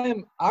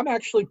 I'm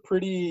actually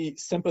pretty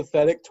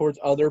sympathetic towards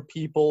other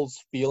people's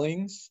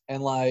feelings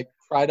and like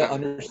try to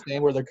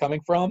understand where they're coming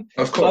from.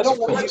 Of course,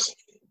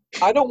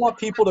 I don't want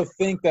people to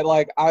think that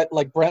like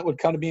Brent would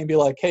come to me and be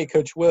like, "Hey,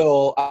 Coach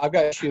Will, I've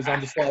got issues."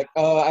 I'm just like,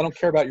 I don't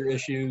care about your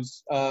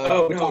issues.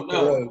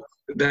 No.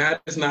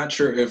 That is not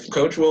true. If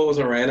Coach Will was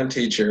a random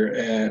teacher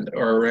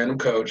or a random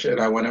coach,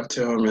 and I went up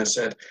to him and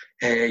said,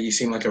 "Hey, you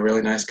seem like a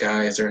really nice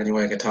guy. Is there any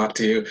way I could talk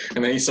to you?"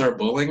 And then he started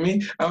bullying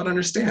me, I would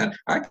understand.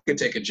 I could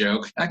take a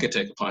joke. I could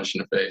take a punch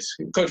in the face.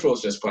 Coach Will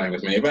was just playing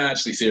with me. If I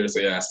actually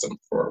seriously asked him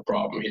for a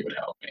problem, he would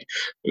help me.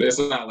 But it's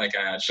not like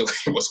I actually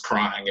was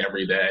crying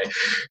every day.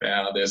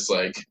 There's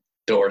like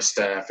door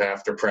staff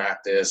after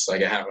practice,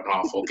 like I have an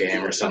awful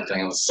game or something.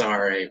 I'm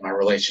sorry, my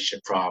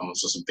relationship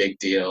problems was a big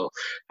deal.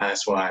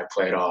 That's why I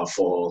played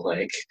awful.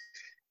 Like,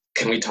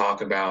 can we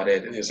talk about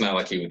it? And it's not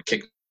like he would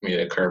kick me to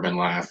the curb and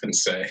laugh and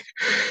say,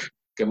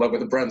 "Good luck with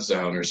the Brent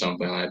Zone" or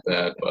something like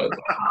that. But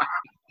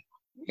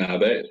no,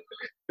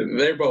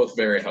 they're both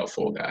very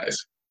helpful guys.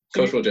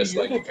 Coach will just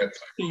like to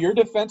your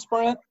defense,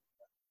 Brent.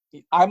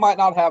 I might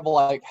not have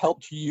like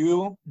helped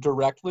you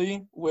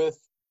directly with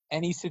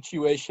any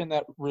situation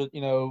that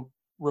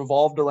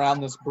revolved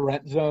around this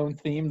Brent Zone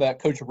theme that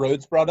Coach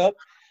Rhodes brought up,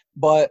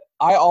 but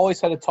I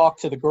always had to talk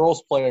to the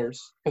girls players,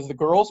 because the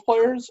girls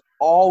players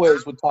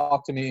always would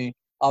talk to me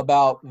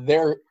about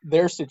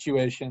their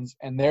situations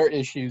and their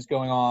issues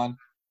going on,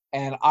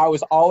 and I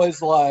was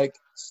always like,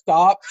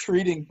 "Stop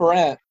treating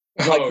Brent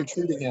like you're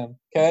treating him,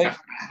 okay?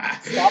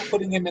 Stop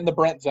putting him in the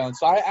Brent Zone."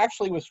 So I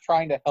actually was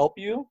trying to help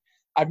you.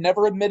 I've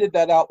never admitted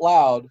that out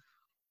loud,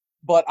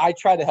 but I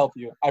try to help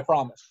you. I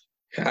promise.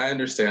 I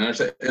understand.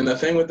 And the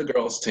thing with the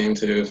girls' team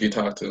too, if you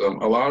talk to them,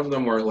 a lot of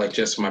them were like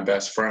just my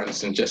best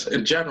friends, and just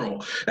in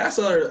general. That's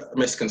another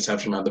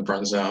misconception about the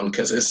friend zone,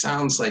 because it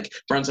sounds like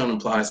friend zone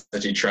implies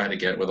that you try to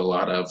get with a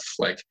lot of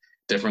like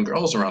different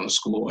girls around the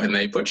school, and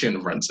they put you in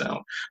the friend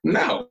zone.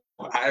 No,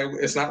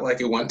 it's not like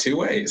it went two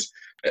ways.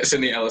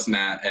 Sydney, Ellis,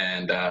 Nat,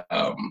 and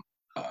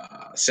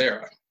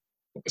Sarah,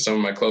 some of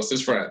my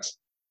closest friends.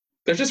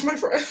 They're just my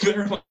friends.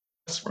 They're my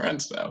best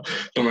friends now.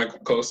 They're my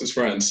closest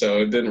friends.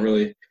 So it didn't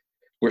really.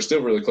 We're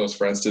still really close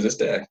friends to this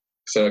day.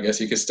 So I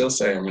guess you could still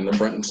say I'm in the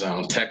friend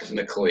zone,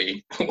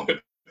 technically,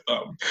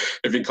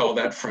 if you call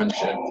that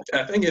friendship.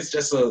 I think it's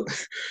just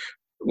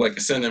like a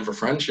synonym for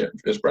friendship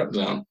is friend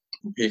zone.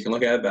 You can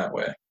look at it that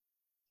way.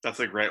 That's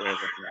a great way of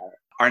looking at it.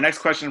 Our next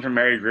question from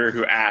Mary Greer,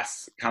 who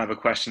asks kind of a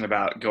question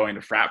about going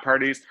to frat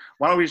parties.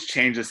 Why don't we just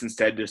change this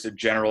instead to just a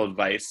general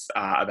advice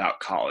about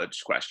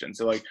college question?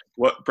 So like,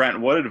 Brent,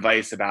 what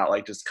advice about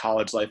like just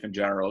college life in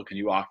general can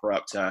you offer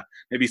up to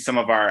maybe some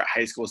of our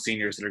high school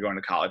seniors that are going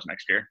to college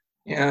next year?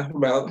 Yeah,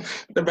 about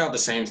the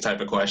same type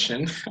of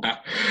question.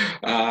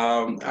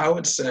 I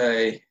would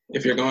say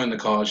if you're going to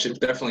college, you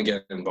definitely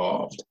get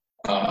involved.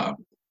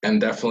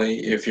 And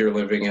definitely if you're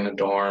living in a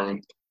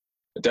dorm,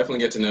 definitely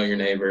get to know your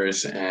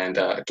neighbors and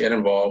get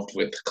involved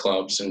with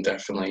clubs, and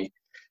definitely,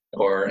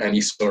 or any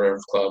sort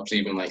of clubs,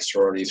 even like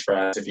sororities,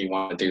 frats. If you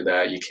want to do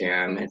that, you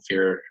can. If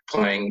you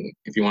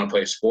want to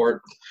play a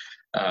sport,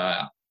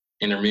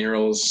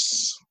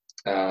 intramurals,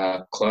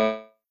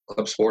 club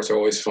sports are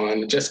always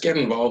fun. Just get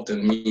involved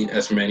and meet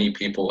as many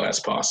people as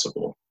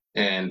possible,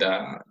 and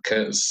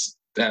because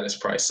that is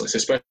priceless,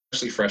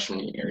 especially freshman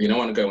year. You don't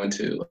want to go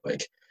into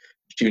like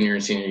junior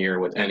and senior year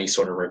with any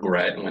sort of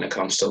regret when it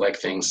comes to like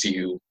things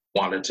you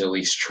wanted to at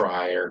least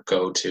try or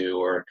go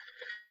to, or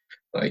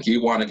like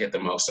you want to get the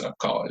most out of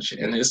college,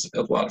 and it's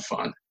a lot of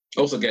fun.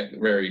 Also get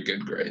very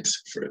good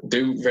grades.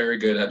 Do very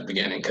good at the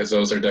beginning, because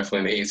those are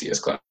definitely the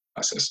easiest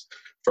classes.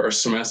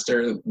 First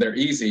semester, they're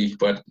easy,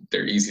 but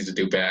they're easy to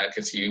do bad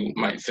because you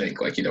might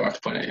think like you don't have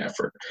to put any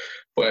effort.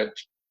 But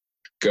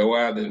go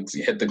out and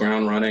hit the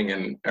ground running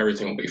and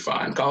everything will be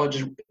fine.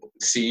 College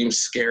seems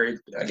scary,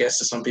 I guess,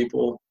 to some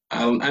people.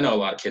 I know a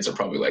lot of kids are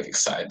probably like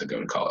excited to go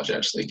to college,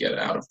 actually get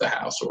out of the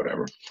house or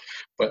whatever.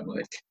 But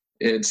like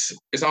it's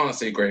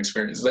honestly a great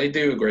experience. They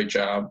do a great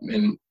job,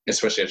 and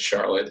especially at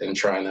Charlotte, in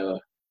trying to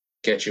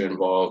get you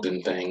involved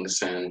in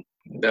things, and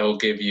they'll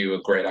give you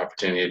a great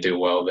opportunity to do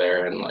well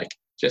there, and like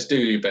just do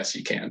your best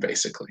you can,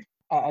 basically.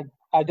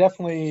 I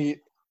definitely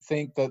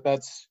think that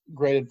that's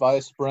great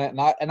advice, Brent.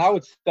 And I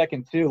would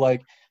second too.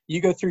 Like you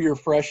go through your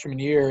freshman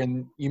year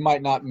and you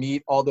might not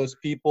meet all those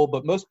people,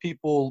 but most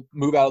people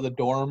move out of the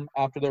dorm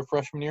after their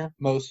freshman year.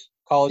 Most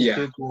college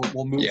kids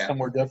will move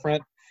somewhere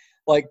different.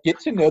 Like get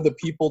to know the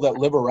people that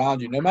live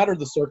around you, no matter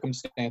the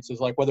circumstances.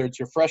 Like whether it's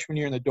your freshman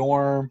year in the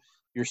dorm,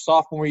 your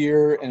sophomore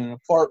year in an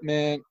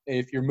apartment,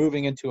 if you're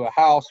moving into a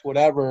house,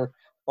 whatever.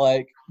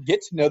 Like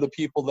get to know the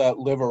people that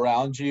live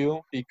around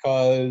you,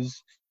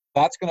 because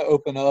that's going to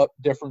open up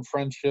different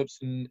friendships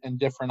and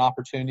different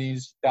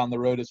opportunities down the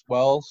road as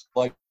well. So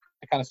like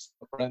kind of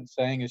Brent's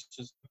saying is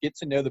just get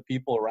to know the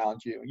people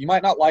around you. You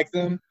might not like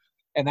them,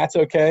 and that's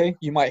okay.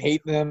 You might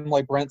hate them,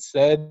 like Brent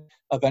said,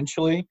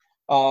 eventually.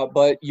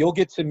 But you'll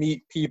get to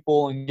meet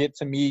people and get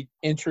to meet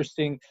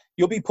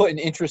you'll be put in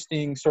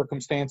interesting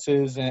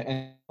circumstances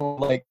and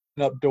like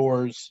open up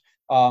doors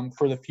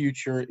for the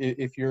future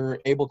if you're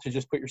able to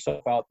just put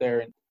yourself out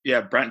there.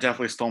 Yeah, Brent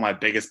definitely stole my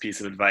biggest piece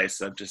of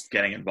advice of just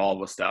getting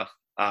involved with stuff.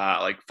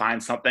 Like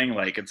find something,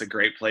 like it's a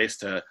great place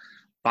to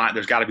find.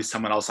 There's got to be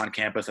someone else on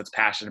campus that's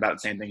passionate about the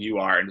same thing you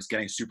are, and just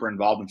getting super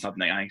involved in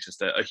something, I think it's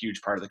just a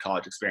huge part of the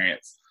college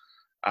experience.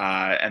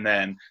 And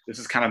then this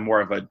is kind of more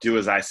of a do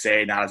as I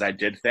say, not as I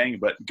did thing,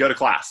 but go to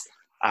class.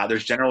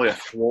 There's generally a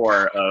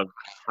floor of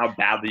how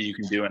badly you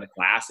can do in a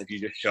class if you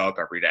just show up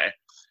every day.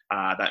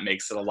 That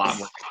makes it a lot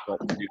more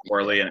difficult to do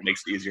poorly, and it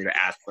makes it easier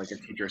to ask like a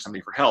teacher or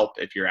somebody for help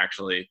if you're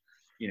actually,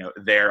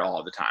 there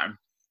all the time.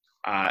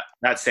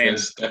 That saying,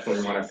 is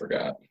definitely one I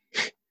forgot.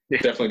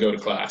 Definitely go to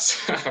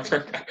class.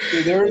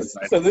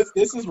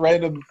 This is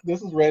random.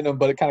 This is random,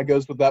 but it kind of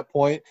goes with that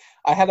point.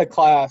 I had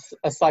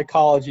a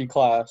psychology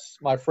class,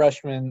 my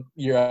freshman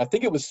year. I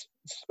think it was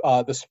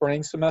the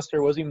spring semester.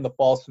 It wasn't even the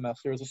fall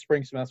semester. It was a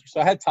spring semester.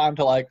 So I had time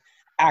to like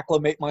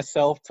acclimate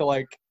myself to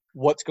like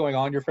what's going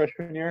on your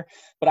freshman year.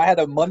 But I had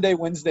a Monday,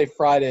 Wednesday,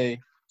 Friday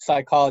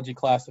psychology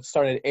class that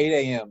started at 8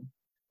 a.m.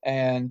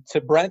 And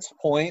to Brent's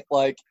point,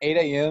 like 8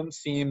 a.m.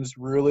 seems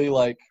really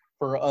like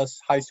for us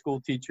high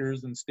school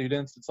teachers and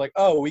students, it's like,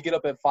 oh, we get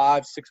up at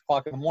 5, 6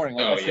 o'clock in the morning.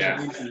 Like,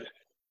 that's easy.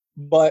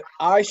 But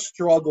I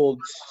struggled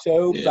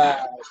so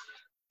bad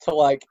to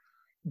like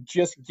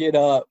just get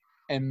up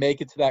and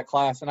make it to that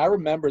class. And I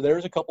remember there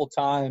was a couple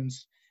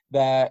times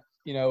that,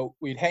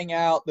 we'd hang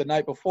out the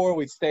night before,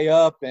 we'd stay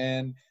up,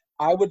 and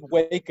I would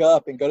wake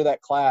up and go to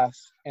that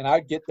class, and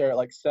I'd get there at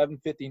like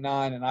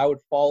 7:59, and I would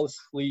fall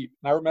asleep.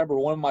 And I remember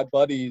one of my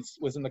buddies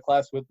was in the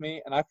class with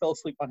me, and I fell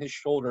asleep on his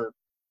shoulder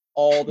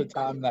all the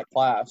time in that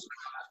class.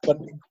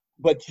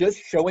 But just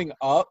showing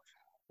up,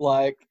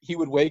 like he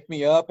would wake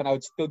me up and I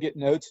would still get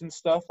notes and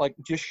stuff, like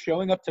just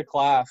showing up to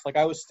class. Like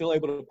I was still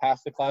able to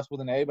pass the class with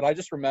an A, but I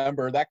just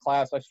remember that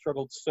class I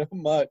struggled so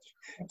much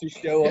to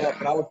show up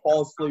and I would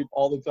fall asleep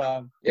all the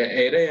time. Yeah,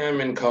 8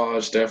 a.m. in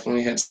college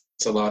definitely hits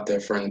a lot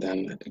different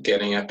than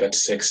getting up at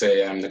 6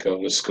 a.m. to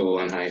go to school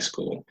in high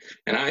school.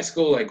 In high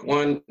school, like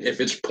if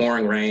it's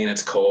pouring rain,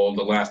 it's cold,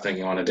 the last thing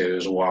you want to do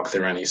is walk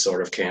through any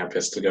sort of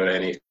campus to go to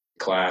any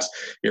class.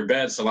 Your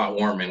bed's a lot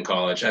warmer in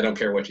college. I don't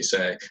care what you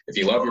say. If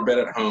you love your bed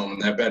at home,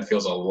 that bed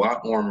feels a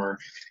lot warmer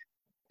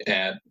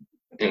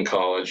in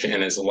college,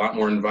 and it's a lot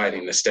more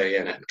inviting to stay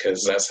in it,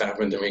 because that's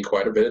happened to me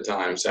quite a bit of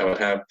times. I would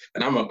have,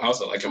 and I'm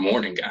also like a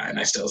morning guy, and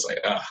I still was like,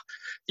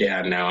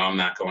 yeah, no, I'm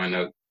not going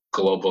to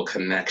Global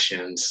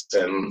Connections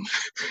and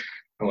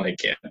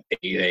like at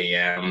 8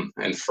 a.m.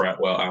 and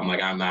Fretwell. I'm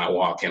like, I'm not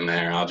walking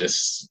there.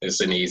 It's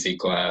an easy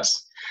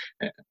class.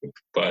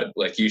 But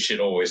like, you should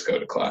always go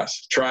to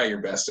class. Try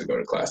your best to go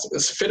to class.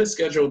 Fit a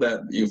schedule that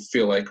you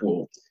feel like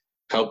will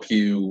help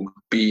you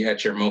be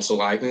at your most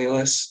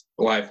liveliness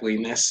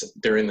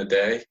during the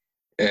day,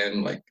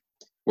 and like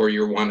where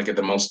you want to get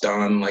the most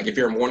done. Like if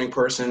you're a morning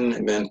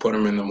person, then put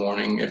them in the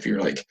morning. If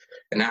you're like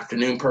an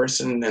afternoon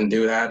person, then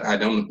do that. I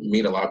don't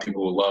meet a lot of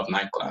people who love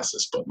night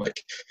classes, but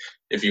like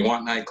if you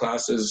want night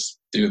classes,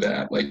 do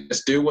that. Like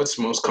just do what's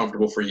most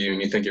comfortable for you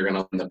and you think you're going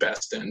to learn the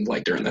best in,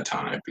 like during the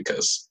time.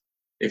 Because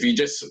if you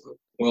just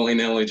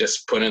willy-nilly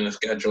just put in a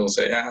schedule and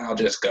say, yeah, I'll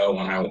just go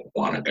when I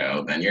want to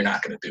go, then you're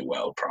not going to do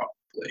well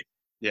probably.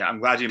 Yeah, I'm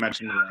glad you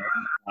mentioned the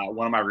rain.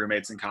 One of my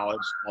roommates in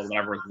college,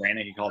 whenever it was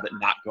raining, he called it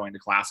not going to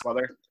class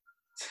weather.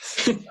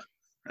 That's what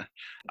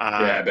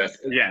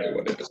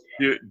it is.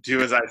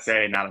 Do as I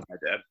say, not as I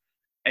did.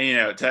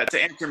 And,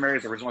 to answer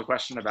Mary's original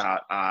question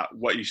about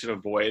what you should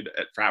avoid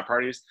at frat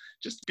parties,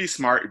 just be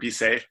smart, be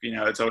safe.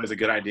 It's always a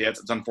good idea.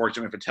 It's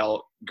unfortunate if we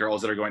tell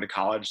girls that are going to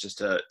college just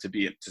to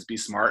be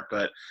smart,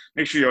 but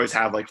make sure you always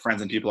have like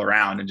friends and people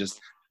around, and just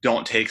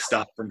don't take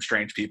stuff from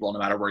strange people no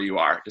matter where you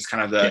are. Just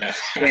kind of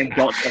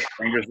don't trust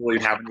strangers rule you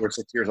have when you were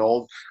 6 years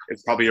old.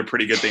 It's probably a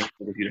pretty good thing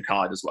for you to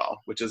college as well,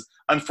 which is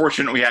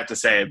unfortunate we have to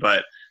say,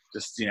 but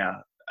just,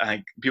 I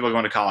think people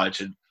going to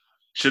college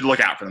should look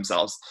out for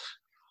themselves,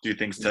 do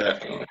things to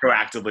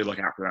proactively look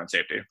out for their own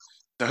safety.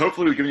 So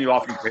hopefully we've given you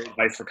all some great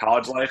advice for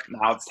college life.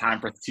 Now it's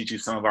time for us to teach you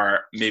some of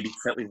our maybe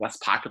slightly less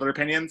popular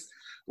opinions.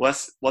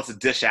 Let's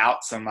dish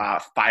out some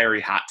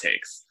fiery hot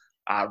takes.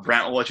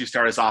 Brent, we'll let you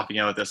start us off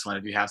with this one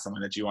if you have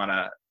something that you want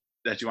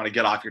to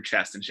get off your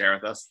chest and share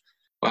with us.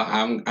 Well,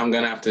 I'm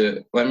gonna have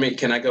to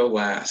can I go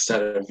last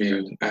out of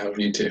you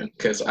two?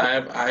 Because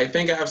I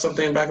think I have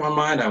something in the back of my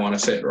mind. I want to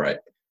say it right.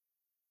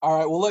 All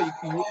right.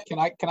 Well,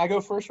 can I go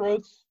first,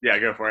 Rhodes? Yeah,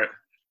 go for it.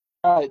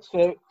 All right.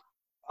 So,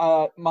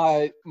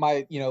 my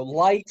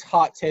light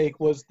hot take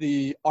was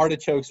the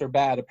artichokes are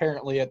bad.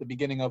 Apparently, at the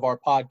beginning of our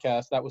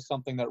podcast, that was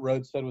something that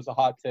Rhodes said was a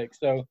hot take.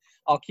 So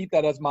I'll keep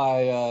that as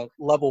my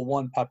level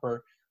 1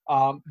 pepper.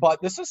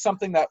 But this is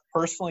something that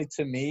personally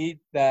to me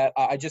that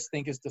I just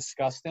think is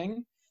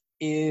disgusting,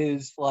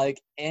 is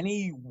like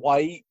any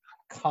white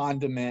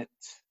condiment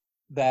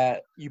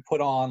that you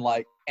put on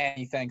like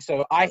anything.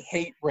 So I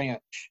hate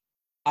ranch.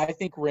 I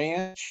think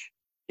ranch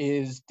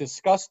is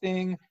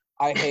disgusting.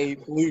 I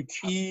hate blue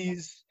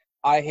cheese.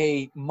 I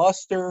hate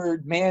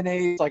mustard,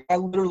 mayonnaise. Like I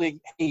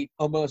literally hate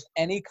almost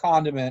any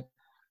condiment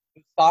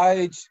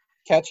besides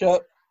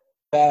ketchup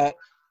that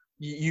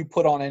you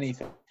put on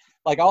anything.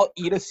 Like I'll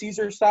eat a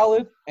Caesar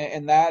salad,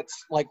 and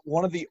that's like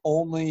one of the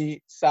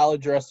only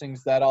salad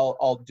dressings that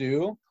I'll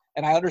do.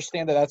 And I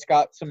understand that that's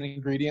got some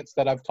ingredients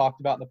that I've talked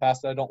about in the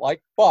past that I don't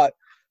like, but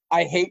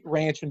I hate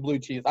ranch and blue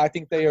cheese. I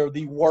think they are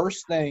the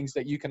worst things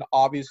that you can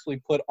obviously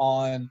put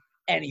on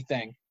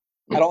anything.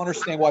 I don't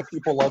understand why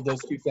people love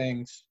those two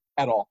things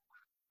at all.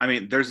 I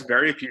mean, there's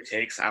very few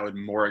takes I would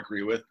more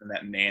agree with than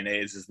that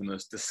mayonnaise is the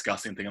most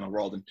disgusting thing in the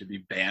world and to be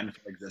banned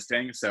from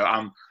existing. So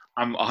I'm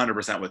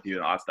 100% with you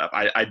on all that stuff.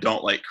 I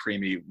don't like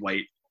creamy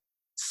white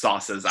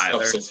sauces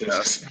either. So.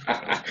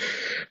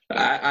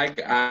 I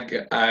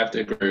have to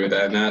agree with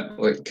that. Not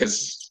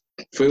because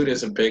food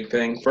is a big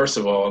thing. First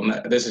of all,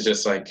 this is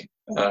just like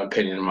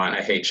opinion of mine.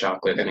 I hate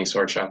chocolate, any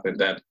sort of chocolate.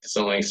 That's the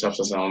only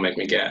substance that will make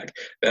me gag.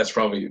 That's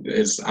probably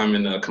I'm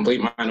in the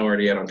complete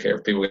minority. I don't care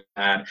if people get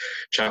mad.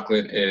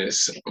 Chocolate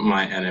is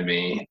my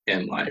enemy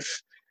in life.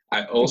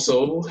 I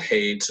also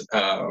hate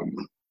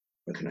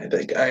what can I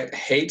think? I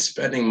hate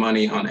spending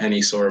money on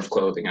any sort of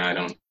clothing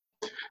item.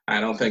 I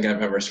don't think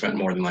I've ever spent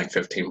more than like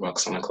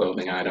 $15 on a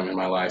clothing item in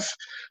my life.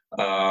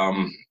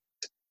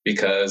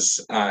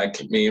 Because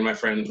me and my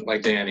friend,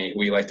 like Danny,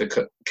 we like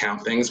to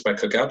count things by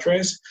Cookout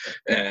Trays.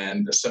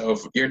 And so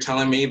if you're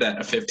telling me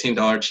that a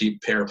 $15 cheap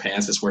pair of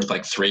pants is worth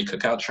like 3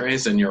 Cookout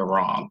Trays, then you're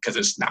wrong, because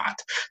it's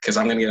not. Because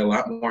I'm going to get a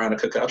lot more out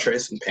of Cookout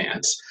Trays than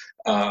pants.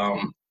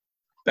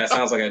 That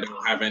sounds like I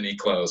don't have any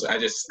clothes. I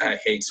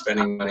hate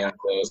spending money on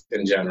clothes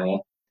in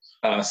general.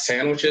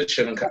 Sandwiches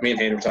shouldn't, me and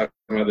Hayden were talking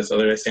about this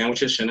other day,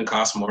 sandwiches shouldn't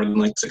cost more than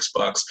like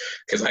 $6,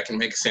 because I can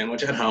make a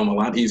sandwich at home a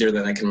lot easier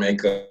than I can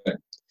make a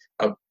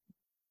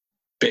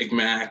Big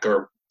Mac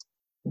or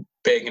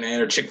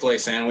Baconator or Chick-fil-A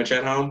sandwich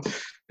at home.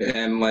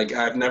 And like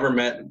I've never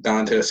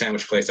gone to a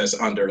sandwich place that's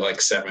under like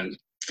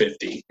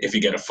 $7.50 if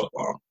you get a foot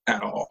long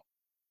at all.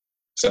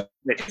 So,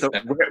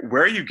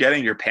 where are you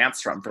getting your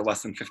pants from for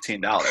less than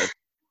 $15?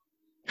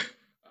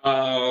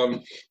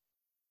 Wow,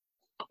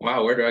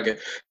 where do I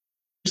get?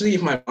 Usually,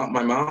 if my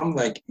mom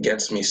like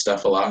gets me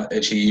stuff a lot,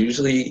 and she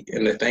usually,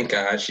 and thank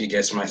God, she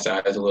gets my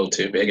size a little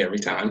too big every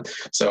time,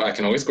 so I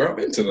can always grow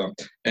into them.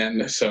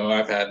 And so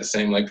I've had the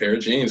same like pair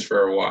of jeans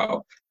for a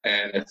while,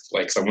 and if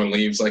like someone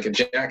leaves like a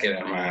jacket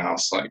at my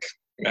house, like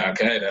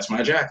okay, that's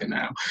my jacket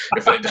now.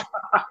 If they don't,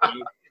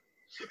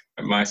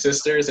 my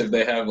sisters, if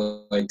they have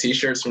like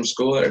T-shirts from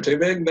school that are too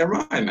big, they're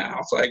mine now.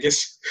 So I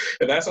guess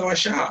that's how I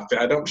shop.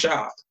 I don't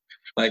shop.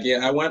 Like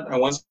I went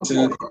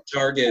to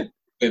Target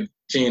with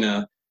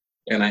Gina,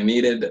 and I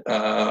needed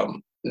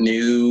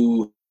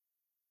new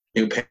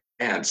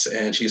pants,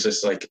 and she's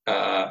just like,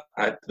 I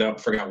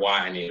forgot why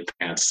I needed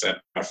pants.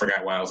 I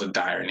forgot why I was in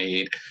dire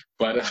need,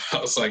 but I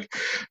was like,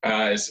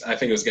 I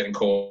think it was getting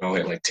cold. I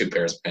only had like 2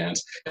 pairs of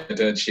pants, and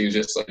then she was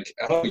just like,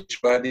 oh, you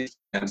should buy these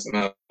pants, and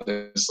I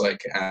was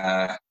like,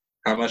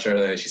 how much are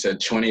they? She said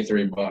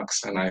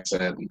 $23, and I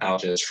said I'll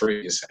just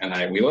freeze, and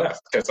we left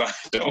because I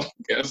don't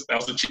guess that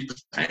was the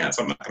cheapest pants.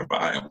 I'm not gonna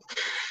buy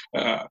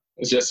them.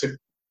 It's just,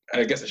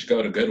 I guess I should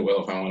go to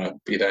Goodwill if I want to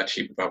be that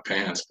cheap about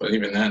pants. But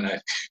even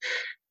then,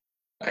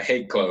 I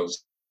hate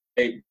clothes.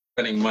 I hate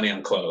spending money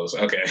on clothes.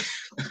 Okay,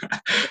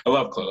 I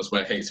love clothes,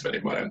 but I hate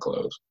spending money on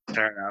clothes.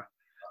 Fair enough.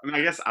 I mean,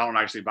 I guess I don't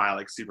actually buy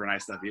like super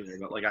nice stuff either,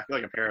 but like I feel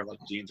like a pair of like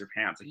jeans or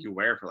pants like you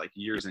wear for like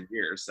years and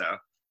years. So.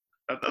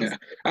 Yeah,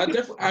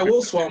 I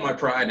will swallow my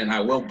pride and I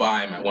will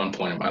buy them at one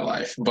point in my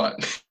life, but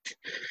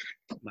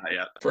not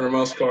yet. For the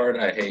most part,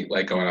 I hate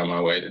like going on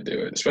my way to do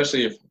it,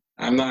 especially if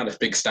I'm not a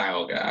big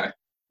style guy.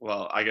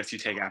 Well, I guess you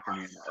take after me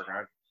in that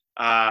regard.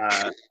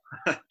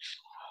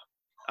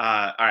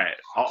 All right,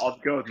 I'll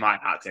go with my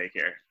hot take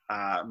here.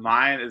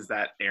 Mine is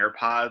that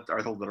AirPods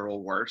are the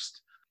literal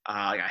worst.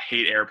 I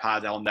hate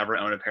AirPods. I'll never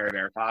own a pair of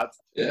AirPods.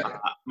 Yeah.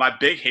 My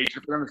big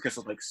hatred for them is because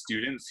of like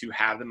students who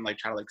have them, like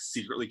try to like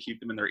secretly keep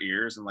them in their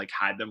ears and like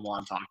hide them while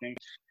I'm talking.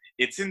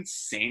 It's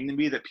insane to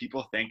me that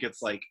people think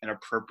it's like an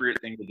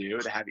appropriate thing to do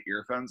to have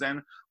earphones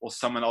in while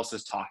someone else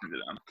is talking to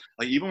them.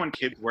 Like even when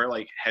kids wear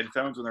like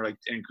headphones when they're like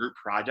in group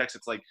projects,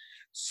 it's like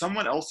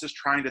someone else is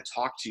trying to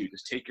talk to you.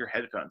 Just take your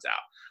headphones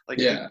out. Like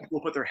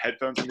people put their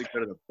headphones in to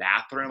go to the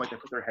bathroom. Like they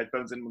put their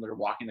headphones in when they're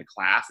walking to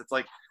class. It's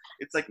like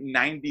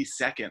 90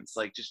 seconds.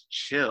 Like just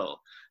chill.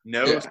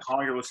 No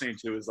song you're listening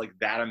to is like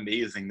that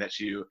amazing that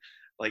you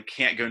like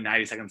can't go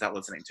 90 seconds without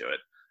listening to it.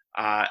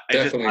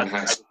 Definitely in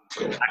high school.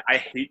 I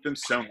hate them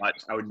so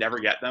much. I would never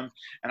get them,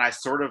 and I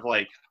sort of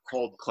like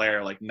told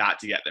Claire like not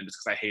to get them just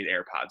because I hate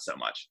AirPods so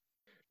much.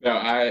 No,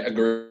 I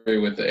agree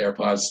with the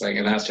AirPods thing,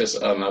 and that's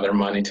just another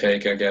money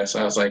take, I guess.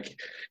 I was like,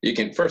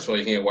 first of all,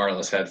 you can get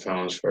wireless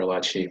headphones for a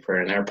lot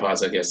cheaper, and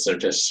AirPods, I guess, they're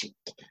just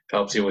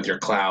helps you with your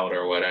cloud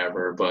or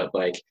whatever. But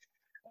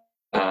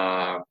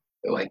I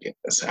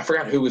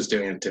forgot who was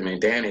doing it to me.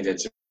 Danny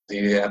did.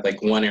 He had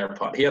like one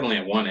AirPod. He only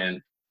had one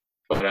in.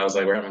 But I was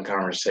like, we're having a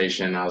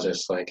conversation. I was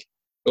just like,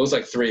 it was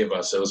like 3 of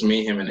us. It was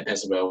me, him, and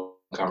Isabel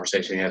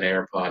conversation. He had an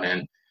AirPod in.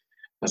 I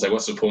was like,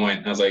 what's the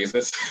point? I was like,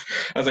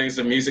 is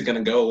the music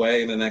going to go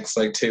away in the next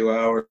like 2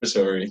 hours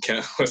or you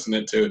can't listen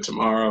to it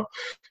tomorrow?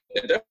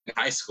 In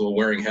high school,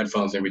 wearing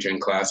headphones in between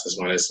classes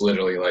when it's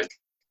literally like,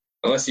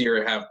 unless you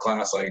have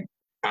class like,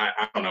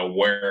 I don't know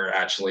where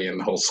actually in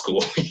the whole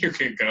school you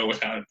could go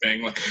without it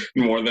being like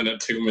more than a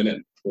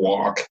 2-minute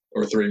walk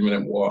or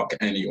 3-minute walk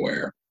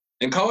anywhere.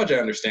 In college, I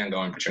understand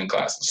going between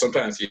classes.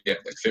 Sometimes you get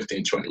like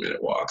 15,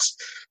 20-minute walks.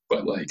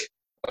 But like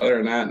other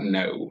than that,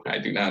 no, I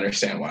do not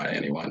understand why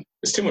anyone.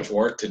 It's too much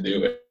work to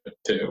do it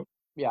too.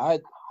 Yeah,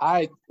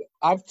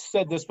 I've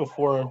said this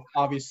before,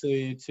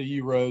 obviously to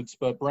you, Rhodes,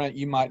 but Brent,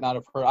 you might not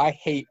have heard. I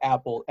hate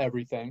Apple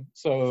everything.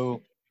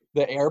 So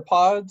the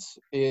AirPods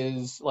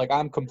is like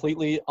I'm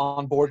completely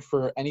on board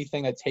for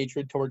anything that's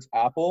hatred towards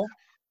Apple.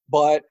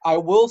 But I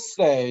will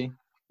say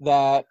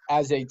that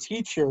as a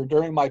teacher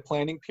during my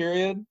planning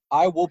period,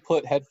 I will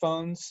put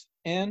headphones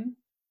in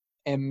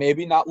and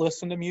maybe not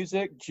listen to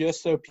music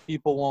just so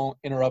people won't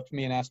interrupt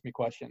me and ask me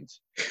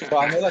questions. So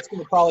I know that's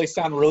going to probably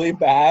sound really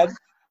bad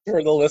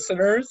for the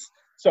listeners.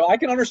 So I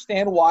can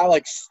understand why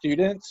like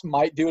students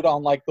might do it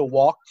on like the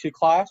walk to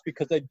class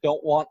because they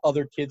don't want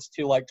other kids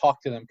to like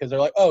talk to them because they're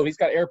like, oh, he's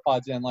got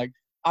AirPods in. Like,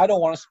 I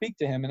don't want to speak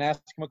to him and ask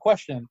him a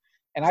question.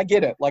 And I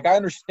get it. Like, I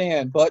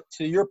understand. But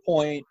to your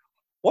point,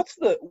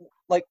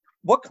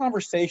 what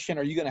conversation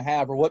are you going to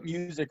have or what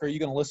music are you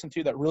going to listen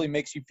to that really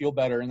makes you feel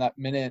better in that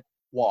minute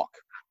walk?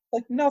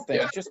 Like nothing.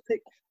 Yeah. Just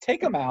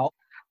take them out.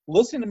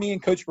 Listen to me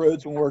and Coach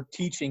Rhodes when we're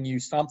teaching you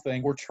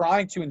something. We're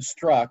trying to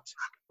instruct.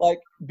 Like,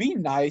 be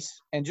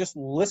nice and just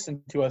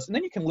listen to us. And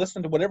then you can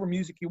listen to whatever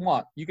music you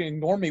want. You can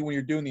ignore me when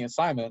you're doing the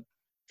assignment.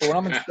 But when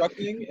I'm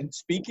instructing and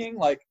speaking,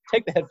 like,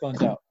 take the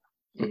headphones out.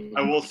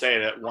 I will say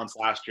that once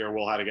last year,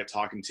 Will had to get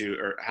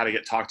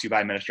talked to by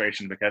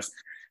administration because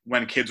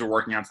when kids were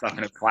working on stuff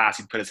in his class,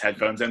 he'd put his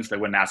headphones in so they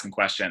wouldn't ask him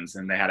questions,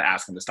 and they had to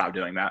ask him to stop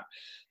doing that.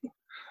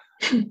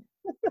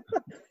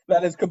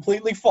 That is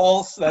completely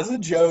false. That's a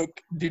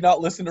joke. Do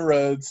not listen to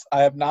Rhodes.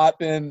 I have not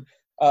been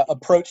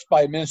approached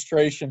by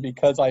administration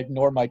because I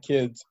ignore my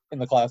kids in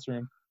the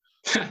classroom.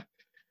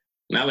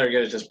 Now they're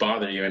going to just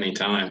bother you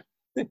anytime.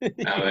 Now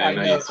I I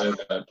know know. you said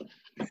that.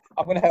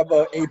 I'm going to have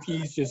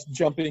APs just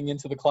jumping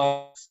into the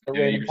class at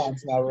random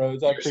times now,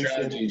 Rhodes. I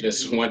appreciate it.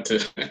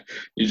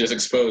 You just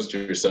exposed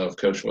yourself,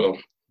 Coach Will.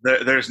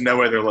 There's no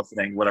way they're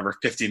listening,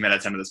 50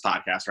 minutes into this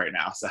podcast right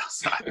now. So.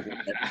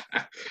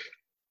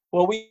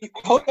 Well, we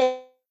hope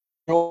you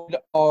enjoyed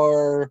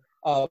our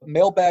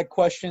mailbag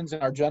questions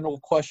and our general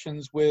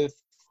questions with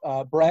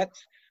Brent.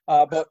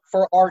 But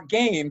for our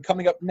game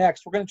coming up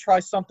next, we're going to try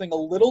something a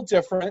little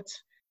different.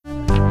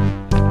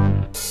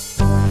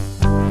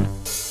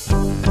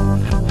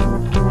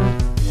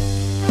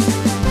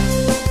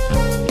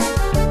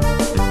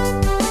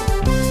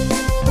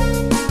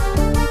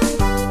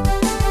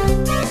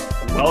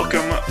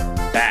 Welcome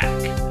back.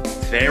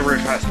 Today we're going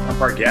to try to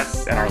stump our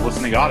guests and our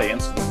listening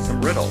audience with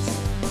some riddles.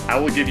 I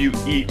will give you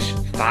each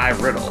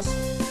 5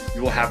 riddles.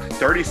 You will have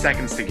 30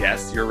 seconds to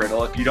guess your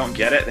riddle. If you don't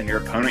get it, then your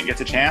opponent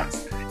gets a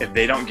chance. If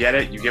they don't get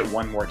it, you get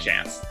one more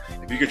chance.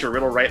 If you get your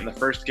riddle right in the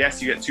first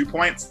guess, you get 2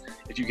 points.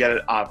 If you get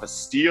it off a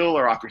steal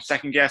or off your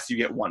second guess, you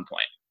get 1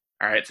 point.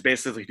 All right, so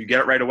basically if you get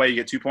it right away, you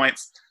get 2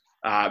 points.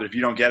 But if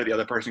you don't get it, the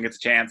other person gets a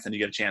chance, and you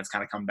get a chance to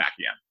kind of come back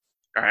again.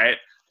 All right,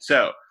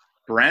 so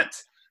Brent,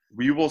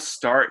 we will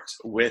start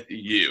with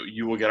you.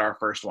 You will get our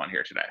first one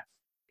here today.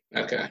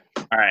 Okay.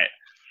 All right.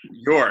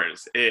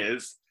 Yours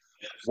is,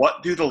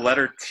 what do the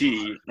letter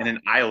T and an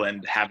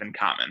island have in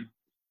common?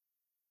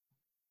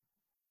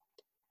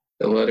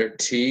 The letter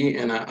T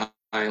and an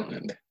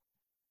island.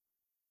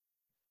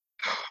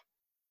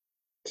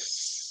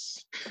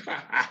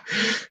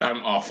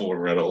 I'm awful with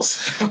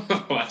riddles.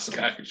 Last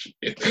guy.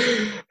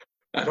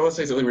 I don't want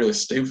to say something really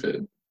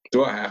stupid.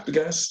 Do I have to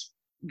guess?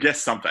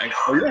 Guess something.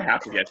 Oh, you don't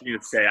have to guess. You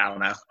can say, I don't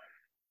know.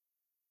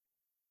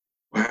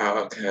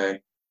 Wow, okay.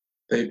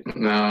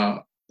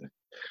 No.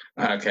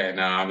 Okay,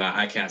 no, I'm not.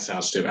 I can't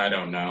sound stupid. I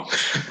don't know.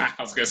 I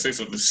was going to say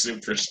something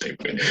super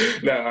stupid.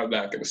 No, I'm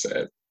not going to say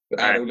it.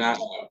 I do not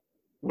know.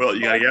 Will,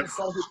 you got to guess?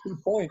 2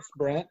 points,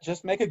 Brent.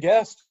 Just make a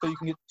guess so you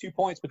can get 2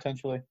 points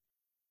potentially.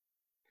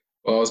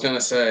 Well, I was going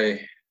to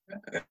say,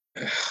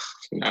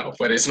 no,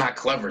 but it's not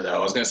clever, though.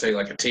 I was going to say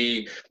like a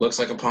T looks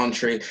like a palm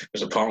tree.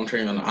 There's a palm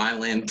tree on the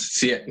island.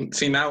 See,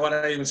 now why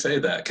did I even say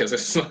that? Because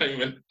it's not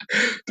even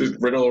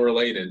riddle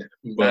related.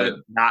 But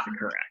not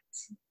correct.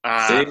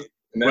 See?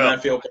 And then I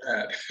feel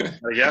bad.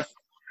 I guess.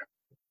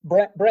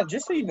 Brent,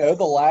 just so you know,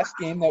 the last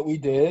game that we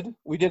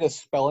did a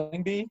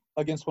spelling bee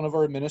against one of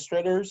our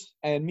administrators,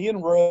 and me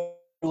and Rose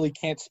really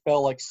can't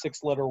spell like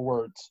 6-letter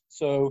words.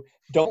 So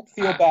don't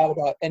feel bad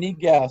about any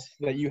guess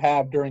that you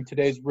have during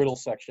today's riddle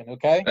section,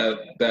 okay?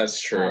 That's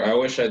true. I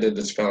wish I did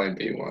the spelling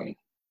bee one.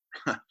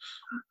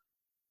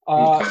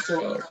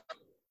 So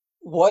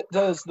what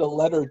does the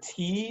letter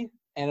T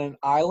and an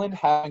island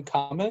have in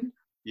common?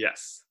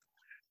 Yes.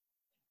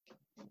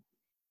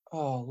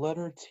 Oh,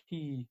 letter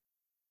T.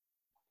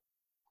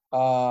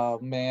 Oh,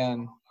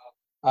 man.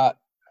 I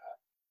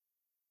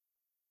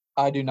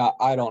don't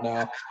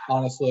know,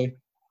 honestly.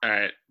 All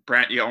right.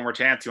 Brent, you got one more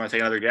chance. You want to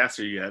take another guess,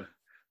 or you good?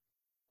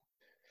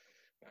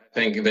 I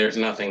think there's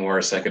nothing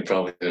worse I could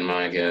probably than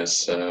my guess,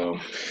 so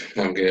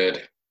I'm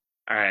good.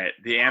 All right.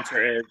 The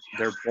answer is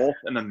they're both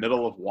in the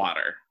middle of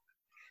water.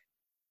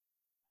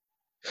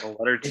 The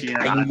letter T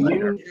and I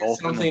knew it had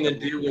something to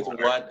do with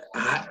what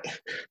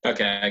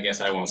okay, I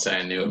guess I won't say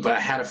I knew it, but I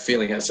had a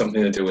feeling it had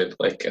something to do with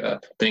like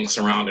being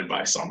surrounded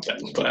by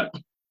something. But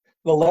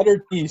the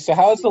letter T. So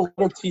how is the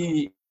letter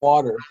T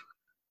water?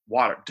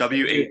 Water.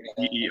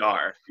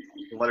 W-A-T-E-R.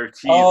 The letter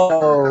T.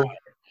 Oh.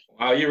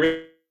 Wow, you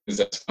really is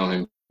that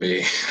spelling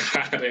bee?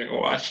 I didn't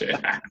watch it.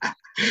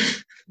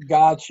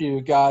 Got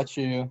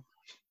you.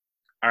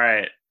 All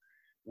right.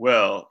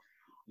 Will,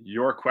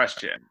 your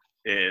question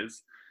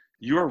is,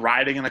 you are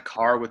riding in a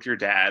car with your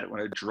dad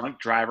when a drunk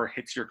driver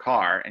hits your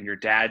car and your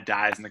dad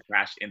dies in the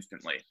crash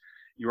instantly.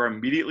 You are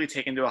immediately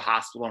taken to a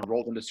hospital and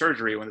rolled into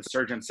surgery when the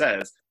surgeon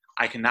says,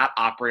 I cannot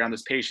operate on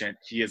this patient.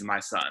 He is my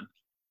son.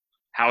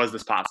 How is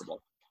this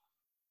possible?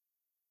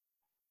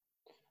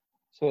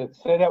 So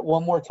say that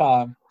one more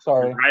time.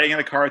 Sorry. You're riding in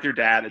a car with your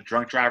dad. A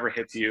drunk driver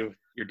hits you.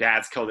 Your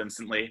dad's killed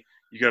instantly.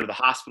 You go to the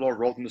hospital,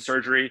 rolled into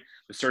surgery.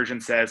 The surgeon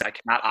says, I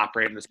cannot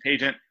operate on this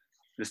patient.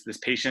 This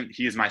patient,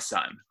 he is my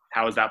son.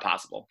 How is that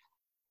possible?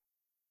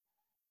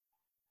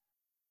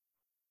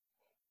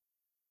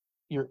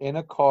 You're in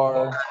a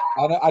car.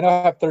 I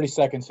don't have 30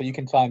 seconds, so you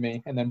can time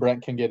me, and then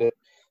Brent can get it.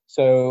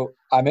 So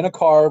I'm in a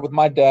car with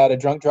my dad. A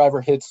drunk driver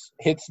hits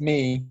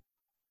me.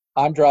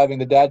 I'm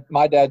driving.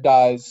 My dad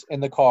dies in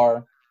the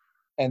car,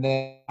 and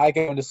then I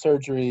go into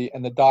surgery,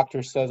 and the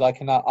doctor says I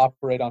cannot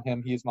operate on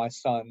him. He is my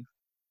son.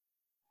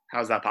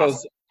 How is that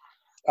possible?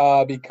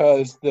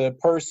 Because the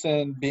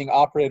person being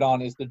operated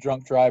on is the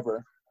drunk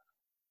driver.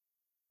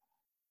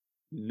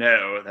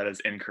 No, that is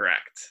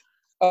incorrect.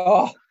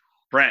 Oh.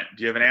 Brent,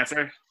 do you have an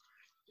answer?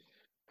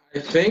 I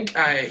think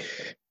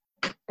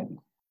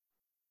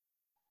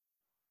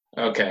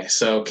Okay,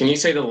 so can you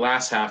say the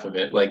last half of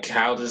it? Like,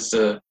 how does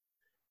the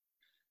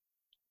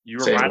You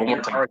were say it riding one in more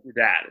your time? car with your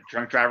dad. A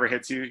drunk driver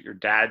hits you. Your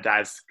dad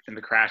dies in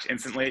the crash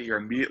instantly. You're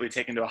immediately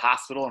taken to a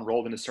hospital and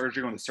rolled into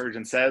surgery when the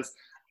surgeon says,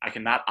 I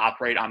cannot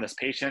operate on this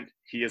patient.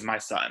 He is my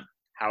son.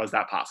 How is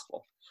that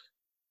possible?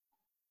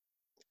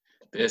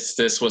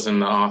 This was in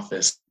the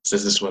office.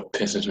 This is what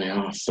pisses me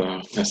off.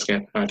 So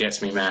that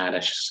gets me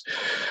mad.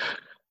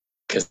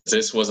 Because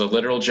this was a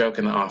literal joke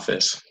in the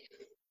office.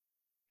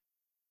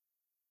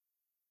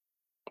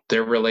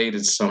 They're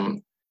related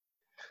some.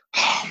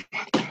 Oh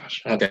my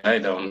gosh. Okay, I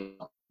don't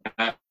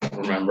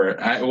remember it.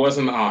 It was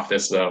in the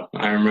office though.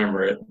 I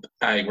remember it.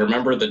 I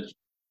remember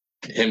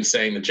him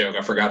saying the joke.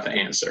 I forgot the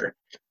answer.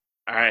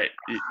 All right.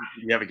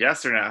 You have a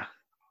guess or no?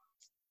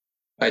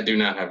 I do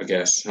not have a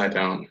guess. I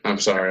don't. I'm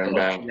sorry. I'm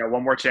bad. You got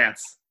one more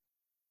chance.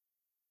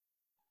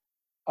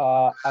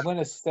 I'm going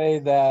to say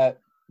that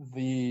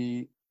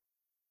the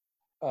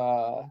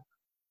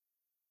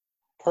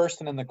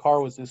person in the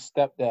car was his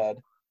stepdad.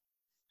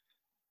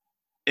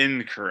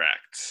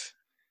 Incorrect.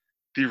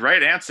 The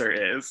right answer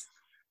is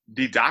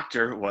the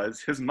doctor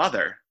was his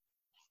mother.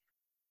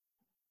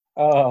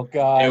 Oh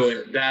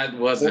God! That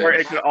wasn't. Or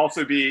it could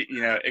also be,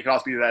 it could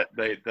also be that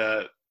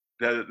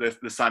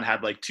the son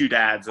had like two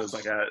dads. It was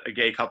like a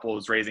gay couple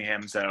was raising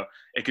him, so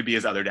it could be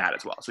his other dad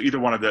as well. So either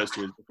one of those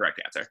two is the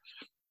correct answer.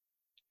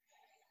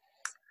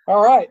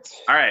 All right.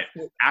 All right.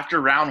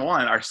 After round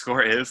one, our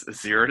score is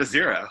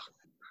 0-0.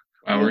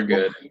 Oh, we're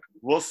good.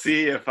 We'll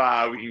see if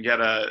we can get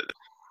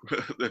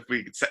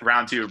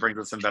round two brings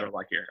us some better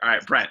luck here. All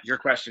right, Brent, your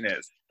question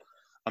is: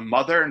 a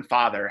mother and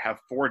father have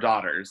 4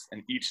 daughters,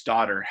 and each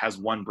daughter has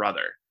 1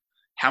 brother.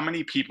 How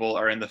many people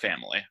are in the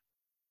family?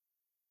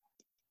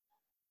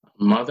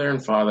 Mother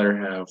and father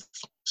have.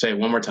 Say it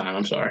one more time.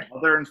 I'm sorry.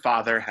 Mother and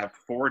father have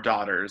 4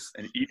 daughters,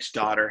 and each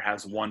daughter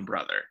has 1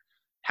 brother.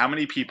 How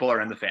many people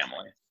are in the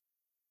family?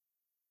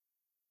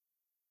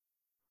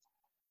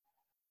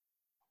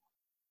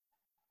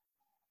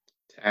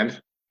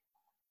 10.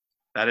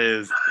 That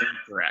is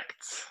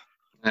incorrect.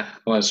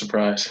 What a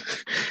surprise.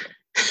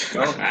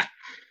 So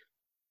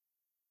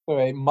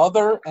a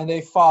mother and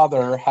a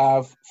father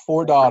have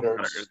 4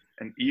 daughters.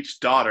 And each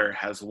daughter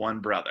has 1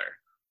 brother.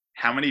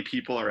 How many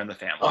people are in the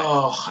family?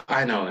 Oh,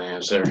 I know the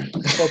answer.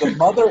 So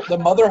the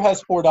mother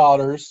has 4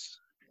 daughters,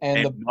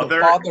 and the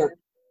father.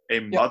 A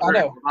mother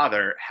and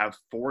father have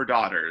 4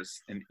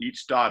 daughters, and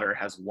each daughter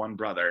has 1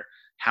 brother.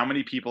 How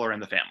many people are in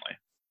the family?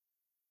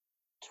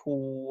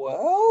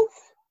 12?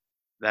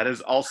 That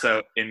is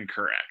also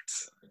incorrect.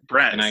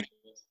 Brent.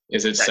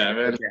 Is it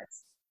 7?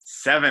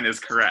 7 is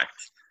correct.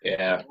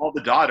 Yeah. All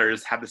the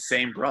daughters have the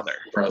same brother.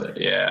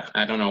 Yeah.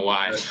 I don't know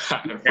why.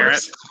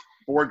 Parents,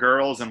 4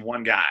 girls and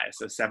 1 guy,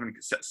 so 7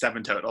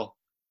 total.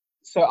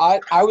 So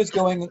I was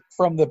going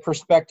from the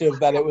perspective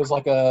that it was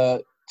like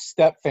a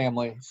step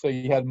family. So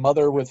you had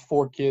mother with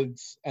 4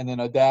 kids and then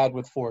a dad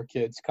with 4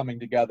 kids coming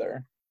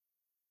together.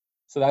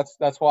 So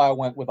that's why I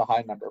went with a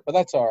high number, but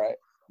that's all right.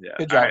 Yeah.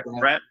 Good job,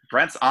 all right.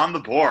 Brent's on the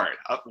board,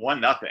 up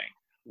 1-0.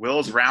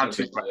 Will's round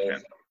 2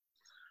 question.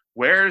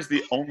 Where is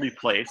the only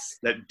place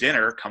that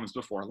dinner comes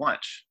before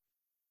lunch?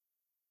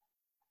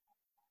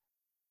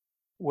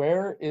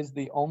 Where is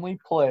the only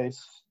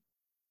place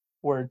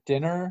where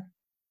dinner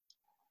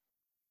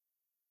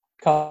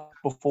comes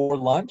before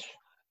lunch?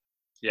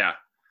 Yeah.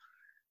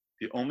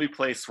 The only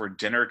place where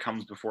dinner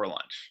comes before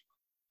lunch.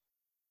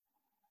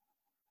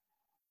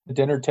 The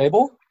dinner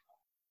table?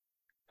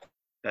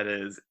 That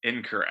is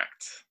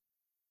incorrect.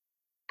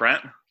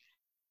 Brent?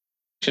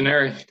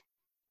 Dictionary.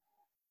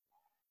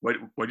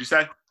 What'd you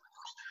say?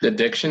 The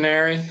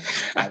dictionary?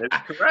 That is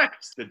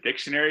correct. The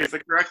dictionary is the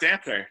correct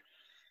answer.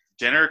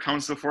 Dinner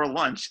comes before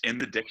lunch in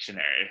the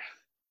dictionary.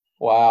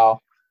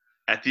 Wow.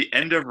 At the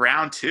end of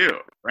round 2,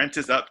 Brent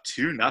is up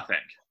 2-0.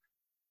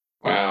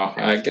 Wow.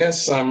 I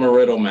guess I'm a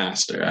riddle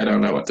master. I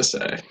don't know what to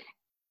say.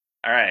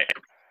 All right.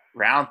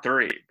 Round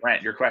 3.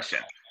 Brent, your question.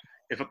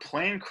 If a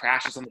plane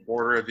crashes on the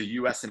border of the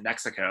U.S. and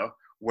Mexico,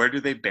 where do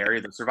they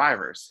bury the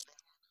survivors?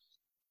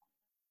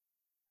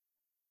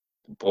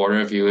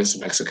 Border of U.S.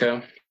 and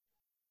Mexico?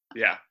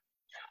 Yeah.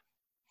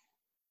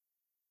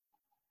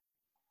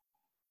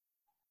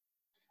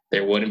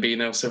 There wouldn't be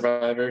no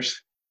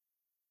survivors?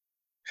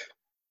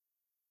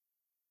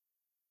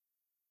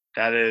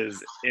 That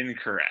is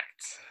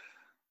incorrect.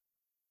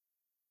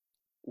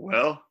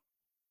 Will?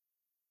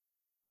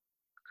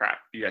 Crap,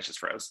 you guys just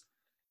froze.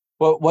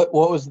 What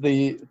was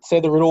say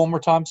the riddle one more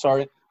time?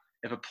 Sorry.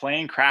 If a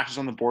plane crashes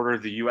on the border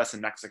of the U.S.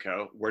 and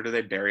Mexico, where do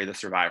they bury the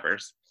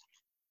survivors?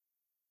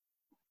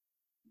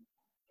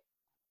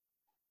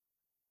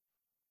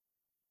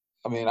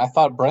 I mean, I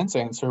thought Brent's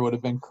answer would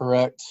have been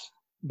correct.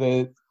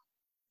 What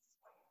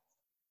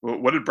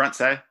did Brent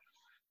say?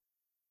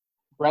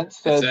 Brent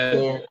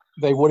said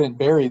they wouldn't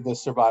bury the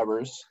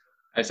survivors.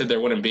 I said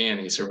there wouldn't be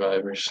any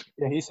survivors.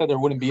 Yeah, he said there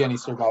wouldn't be any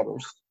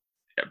survivors.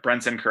 Yeah,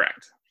 Brent's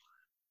incorrect.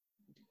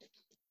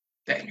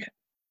 Dang it.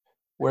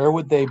 Where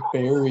would they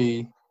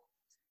bury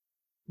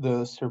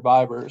the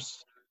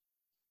survivors?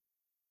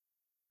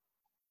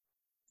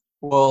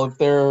 Well, if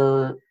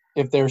they're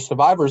if they're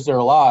survivors, they're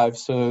alive,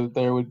 so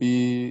there would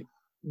be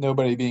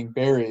nobody being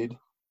buried.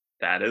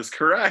 That is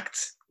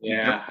correct.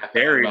 Yeah.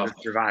 Buried with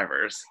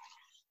survivors.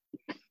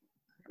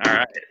 All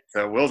right.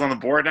 So Will's on the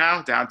board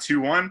now, down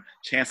 2-1.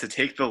 Chance to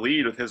take the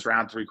lead with his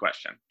round 3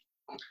 question.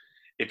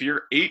 If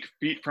you're 8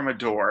 feet from a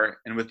door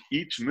and with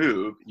each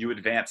move you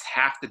advance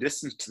half the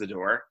distance to the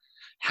door,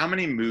 how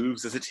many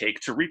moves does it take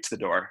to reach the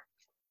door?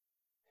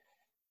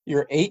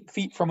 You're 8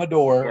 feet from a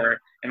door.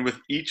 And with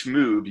each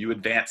move you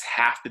advance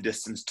half the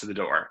distance to the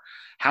door.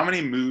 How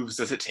many moves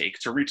does it take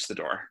to reach the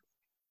door?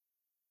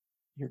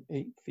 You're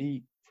 8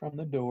 feet from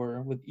the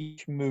door. With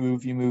each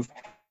move, you move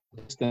half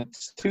the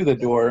distance to the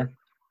door.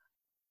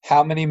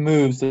 How many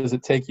moves does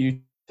it take you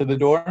to the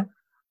door?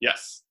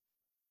 Yes.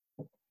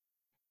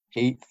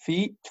 8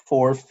 feet,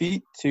 4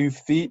 feet, 2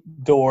 feet,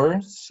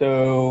 door.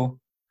 So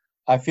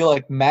I feel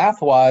like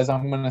math-wise,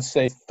 I'm going to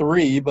say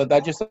 3, but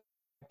that just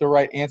the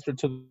right answer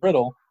to the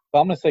riddle. So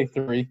I'm going to say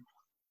 3.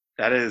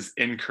 That is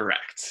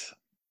incorrect.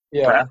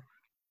 Yeah. Brent?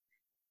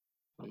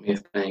 Let me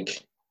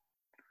think.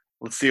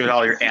 Let's see what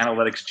all your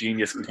analytics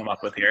genius can come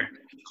up with here.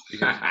 You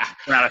can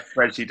put out a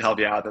spreadsheet to help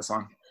you out with this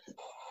one.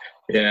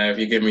 Yeah, if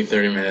you give me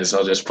 30 minutes,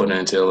 I'll just put it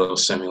into a little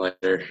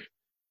simulator.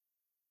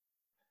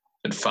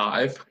 At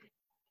 5?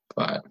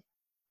 5.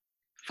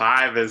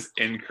 5 is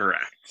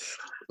incorrect.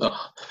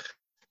 Oh.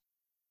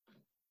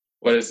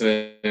 What is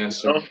the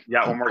answer? Oh, you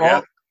got one more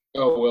guess?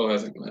 Oh, Will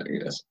has a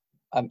guess.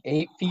 I'm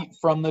 8 feet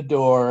from the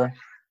door.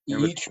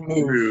 And with Each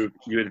move.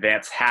 you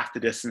advance half the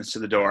distance to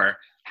the door.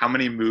 How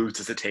many moves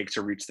does it take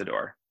to reach the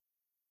door?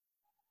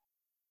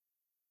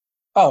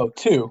 Oh,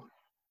 2.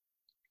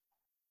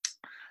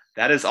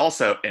 That is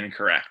also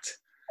incorrect.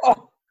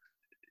 Oh.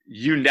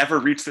 You never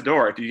reach the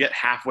door. If you get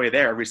halfway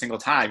there every single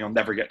time, you'll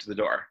never get to the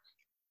door.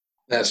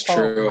 That's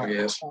true, I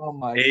guess. Oh,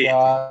 my 8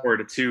 God. or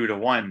to 2 to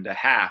 1 to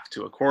half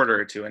to a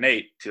quarter to an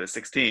 8 to a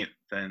 16th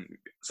and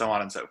so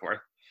on and so forth.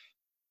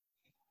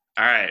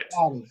 All right.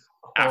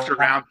 After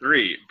round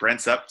 3,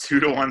 Brent's up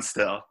 2-1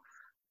 still.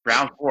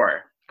 Round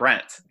 4,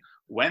 Brent,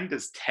 when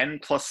does 10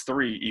 plus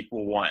 3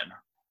 equal 1?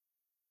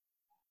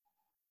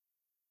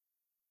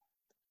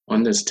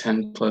 When does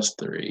 10 plus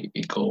 3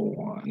 equal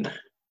 1?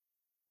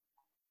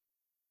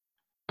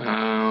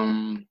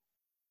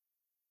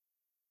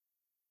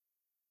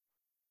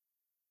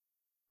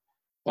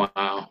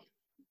 Wow.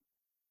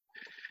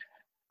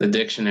 The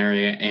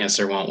dictionary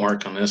answer won't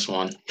work on this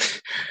one.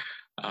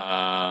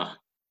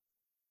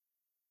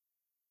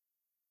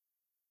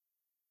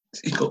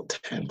 Equal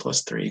 10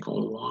 plus 3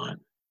 equal 1.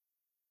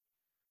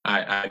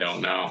 I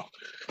don't know.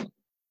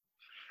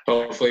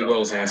 Hopefully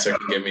Will's answer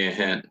can give me a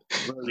hint.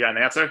 You got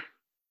an answer?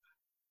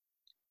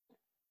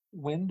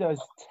 When does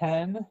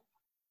 10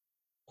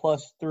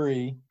 plus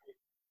 3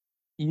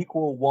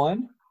 equal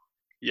 1?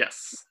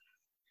 Yes.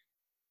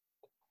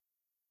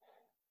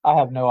 I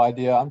have no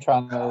idea. I'm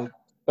trying to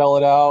spell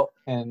it out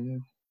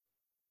and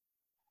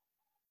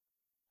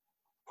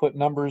put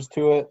numbers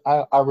to it.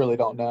 I really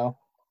don't know.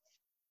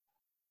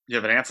 You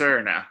have an answer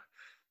or no?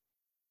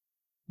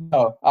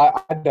 No,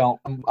 I don't.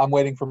 I'm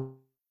waiting for. All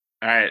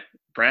right,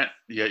 Brent,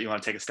 you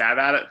want to take a stab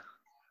at it?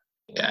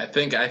 Yeah, I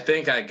think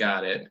I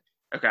got it.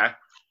 Okay.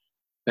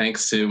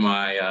 Thanks to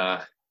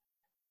my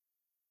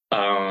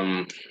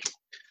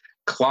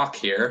clock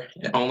here,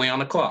 only on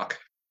the clock.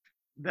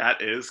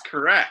 That is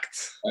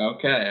correct.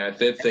 Okay, I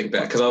did think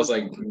that because I was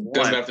like,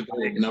 doesn't have to do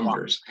with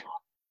numbers.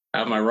 I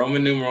have my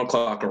Roman numeral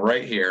clock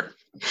right here.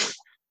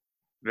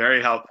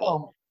 Very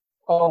helpful.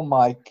 Oh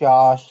my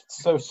gosh,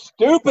 it's so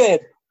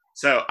stupid.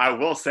 So I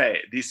will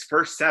say these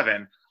first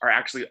 7 are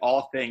actually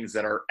all things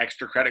that are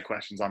extra credit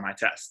questions on my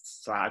tests.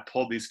 So I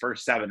pulled these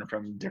first 7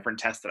 from different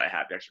tests that I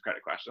had, extra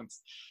credit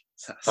questions.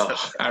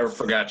 I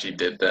forgot you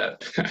did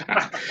that.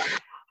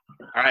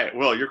 All right,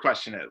 Will, your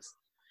question is,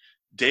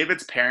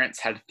 David's parents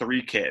had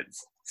 3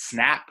 kids,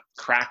 Snap,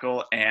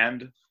 Crackle,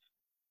 and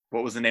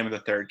what was the name of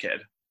the third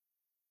kid?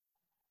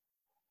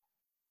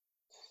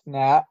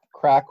 Snap,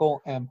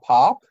 Crackle, and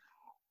Pop.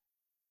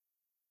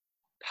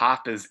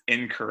 Pop is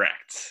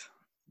incorrect.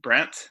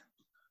 Brent?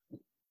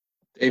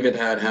 David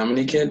had how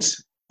many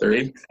kids? 3?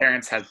 David's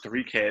parents had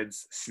 3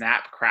 kids,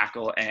 Snap,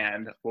 Crackle,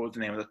 and what was the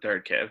name of the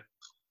third kid?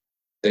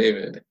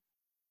 David.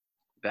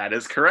 That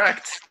is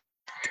correct.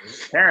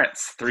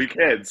 Parents, 3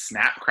 kids,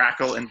 Snap,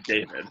 Crackle, and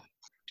David.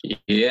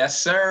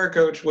 Yes, sir,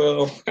 Coach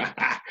Will.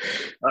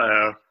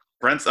 Uh-oh.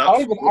 Brent's up.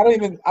 I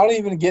don't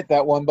even get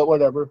that one, but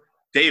whatever.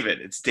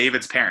 David. It's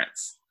David's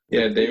parents.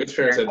 Yeah, David's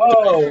parents had.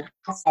 Oh,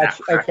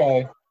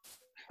 okay.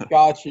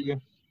 Got you.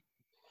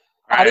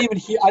 Right.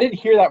 I didn't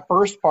hear that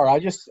first part.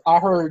 I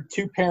heard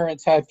 2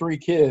 parents had 3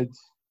 kids.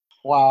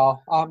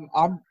 Wow.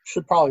 I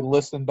should probably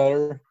listen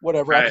better.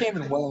 Whatever. Right. I can't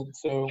even win.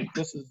 So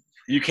this is.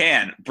 You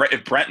can.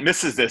 If Brent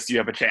misses this, you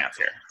have a chance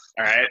here.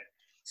 All right.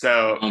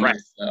 So,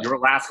 Brent, your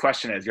last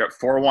question is, you're at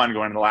 4-1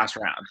 going to the last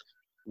round.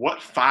 What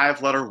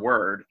 5-letter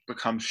word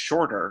becomes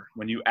shorter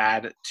when you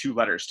add 2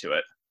 letters to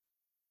it?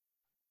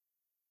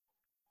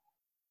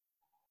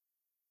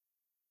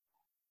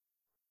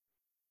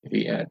 If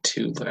you add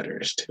 2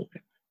 letters to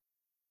it.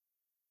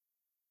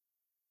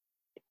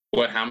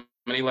 What? How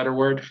many letter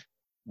word?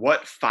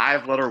 What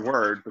 5-letter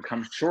word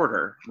becomes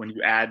shorter when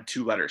you add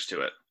 2 letters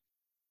to it?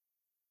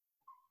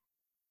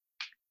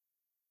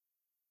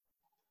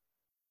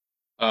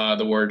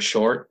 The word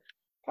short.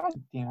 God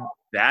damn it.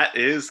 That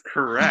is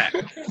correct.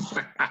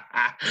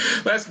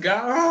 Let's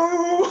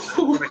go.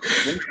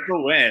 Wins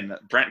the win.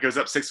 Brent goes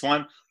up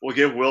 6-1. We'll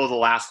give Will the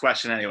last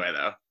question anyway,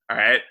 though. All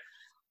right.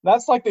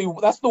 That's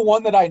the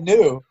one that I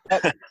knew.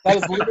 That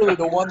is literally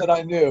the one that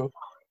I knew.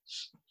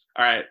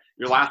 All right.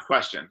 Your last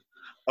question.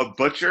 A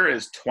butcher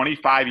is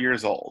 25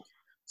 years old,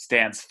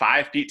 stands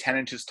 5 feet 10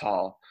 inches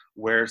tall,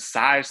 wears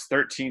size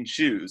 13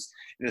 shoes,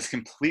 and is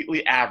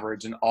completely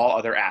average in all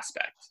other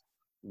aspects.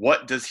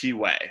 What does he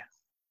weigh?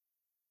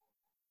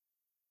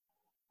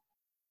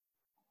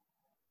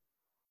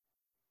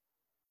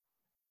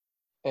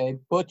 A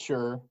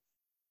butcher.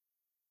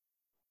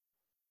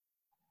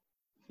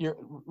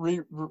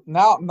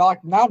 Now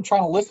I'm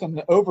trying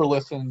to over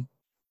listen.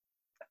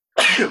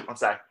 One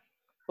sec.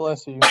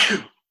 Bless you.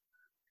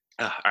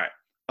 All right.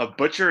 A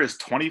butcher is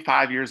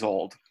 25 years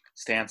old,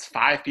 stands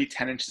 5 feet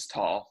 10 inches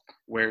tall,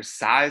 wears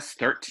size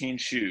 13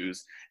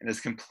 shoes, and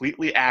is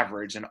completely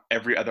average in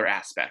every other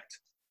aspect.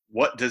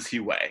 What does he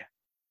weigh?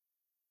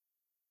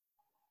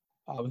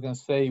 I was going to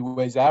say he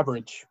weighs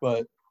average,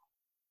 but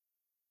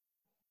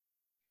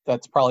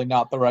that's probably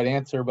not the right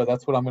answer, but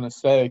that's what I'm going to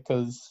say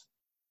because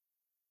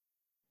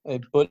a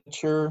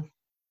butcher.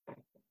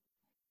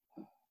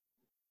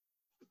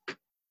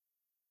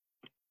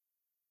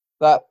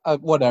 That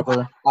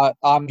whatever.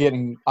 I'm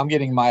getting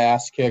my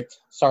ass kicked.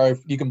 Sorry if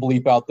you can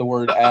bleep out the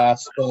word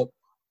ass, but all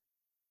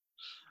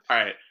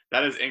right,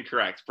 that is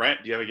incorrect.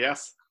 Brent, do you have a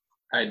guess?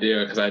 I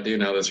do, because I do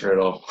know this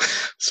riddle.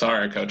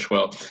 Sorry, Coach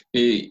Will.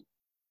 He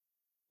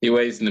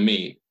weighs the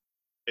meat.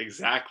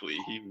 Exactly.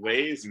 He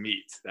weighs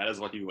meat. That is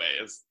what he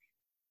weighs.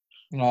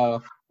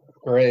 no,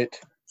 great.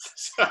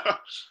 So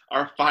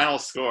our final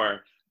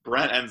score,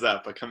 Brent ends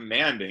up a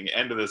commanding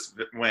end of this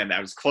win.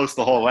 That was close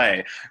the whole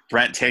way.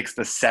 Brent takes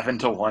the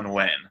 7-1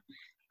 win.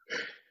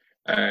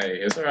 Hey,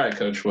 it's all right,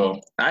 Coach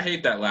Will. I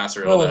hate that last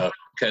riddle, though,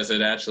 because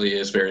it actually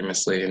is very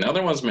misleading.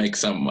 Other ones make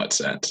somewhat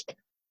sense.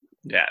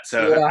 Yeah,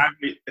 so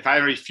if I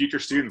have any future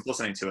students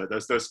listening to it,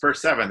 those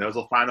first 7, those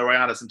will find their way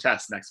onto some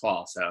tests next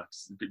fall. So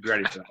just be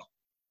ready for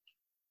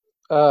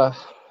that.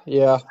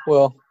 Yeah,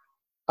 well,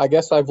 I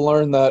guess I've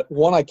learned that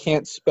 1, I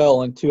can't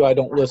spell, and 2, I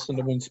don't listen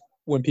to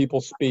when people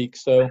speak.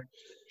 So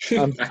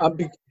I'm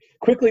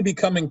quickly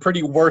becoming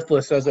pretty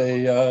worthless as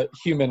a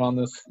human on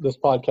this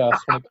podcast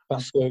when it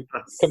comes to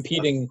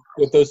competing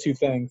with those 2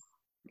 things.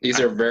 These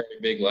are very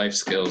big life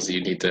skills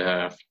you need to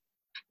have.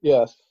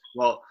 Yes.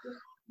 Well,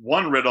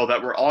 one riddle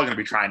that we're all going to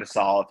be trying to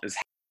solve is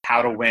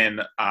how to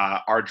win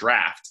our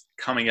draft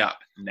coming up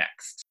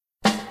next.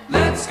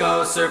 Let's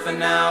go surfing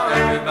now.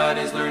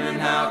 Everybody's learning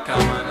how.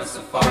 Come on a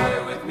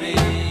safari with me.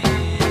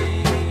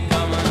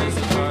 Come on a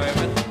safari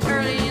with me.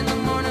 Early in the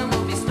morning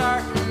we'll be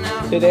starting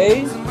now.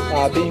 Today,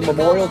 being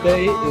Memorial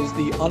Day, is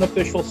the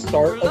unofficial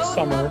start of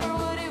summer.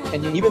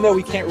 And even though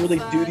we can't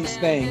really do these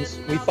things,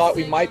 we thought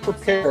we might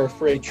prepare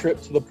for a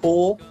trip to the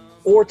pool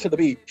or to the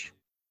beach.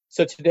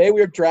 So today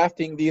we are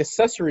drafting the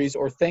accessories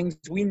or things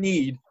we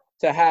need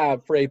to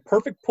have for a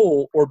perfect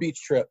pool or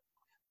beach trip.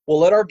 We'll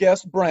let our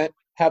guest Brent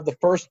have the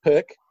first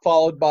pick,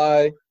 followed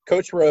by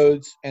Coach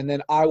Rhodes, and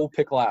then I will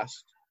pick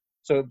last.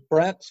 So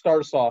Brent,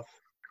 start us off.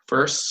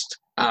 First,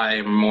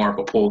 I'm more of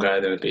a pool guy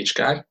than a beach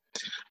guy.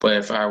 But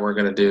if I was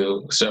going to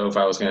do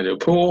a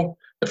pool,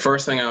 the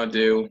first thing I would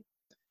do,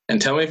 and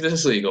tell me if this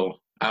is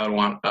legal, I would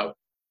want a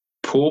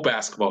pool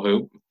basketball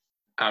hoop.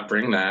 I'd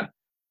bring that.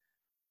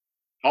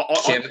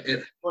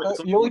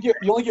 You only get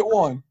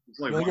one.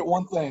 You only get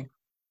one thing.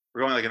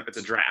 We're going it's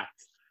a draft.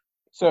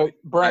 So,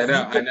 Brent,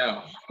 I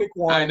know. Pick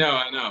one. I know.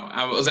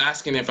 I was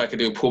asking if I could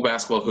do a pool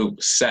basketball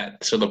hoop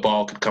set so the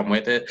ball could come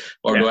with it,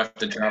 or do I have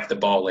to draft the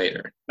ball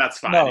later? That's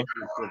fine. No,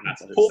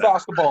 pool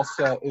basketball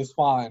set is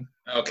fine.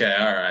 Okay,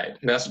 all right.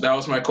 That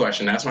was my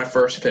question. That's my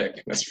first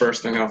pick. That's the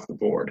first thing off the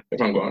board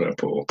if I'm going to a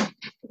pool.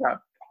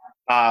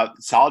 Okay.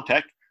 Solid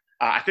pick.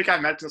 I think I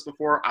mentioned this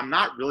before. I'm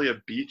not really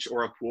a beach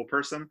or a pool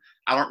person.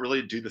 I don't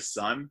really do the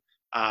sun.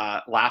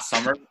 Last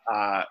summer,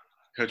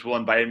 Coach Will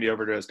invited me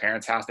over to his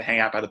parents' house to hang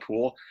out by the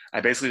pool. I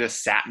basically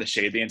just sat in the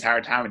shade the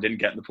entire time and didn't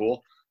get in the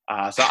pool.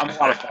 So I'm a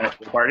lot of fun at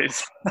pool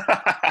parties.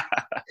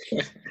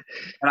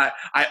 And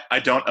I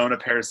don't own a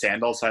pair of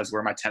sandals, so I just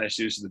wear my tennis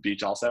shoes to the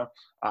beach also.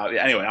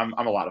 Anyway,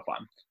 I'm a lot of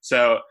fun.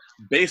 So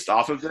based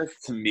off of this,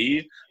 to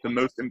me, the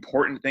most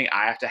important thing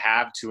I have to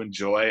have to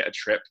enjoy a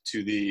trip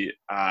to the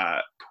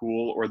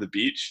pool or the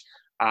beach,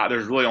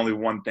 there's really only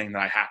one thing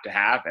that I have to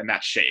have, and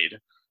that's shade.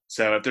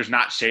 So if there's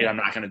not shade, I'm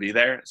not going to be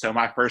there. So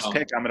my first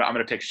pick, I'm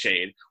gonna pick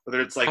shade. Whether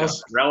it's like an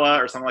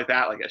umbrella or something like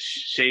that, like a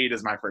shade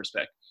is my first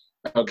pick.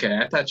 Okay,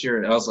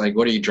 I was like,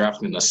 what are you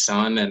drafting in the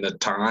sun and the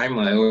time?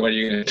 Like, what are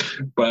you going to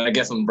do? But I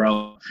guess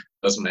umbrella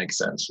doesn't make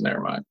sense.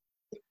 Never mind.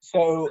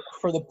 So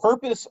for the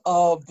purpose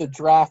of the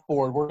draft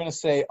board, we're going to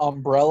say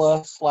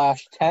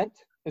umbrella/tent.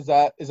 Is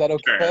that okay?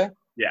 Sure.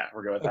 Yeah,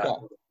 we're good with that.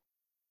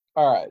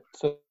 All right.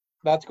 So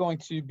that's going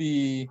to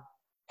be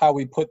how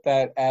we put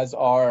that as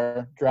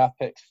our draft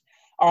picks.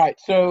 All right,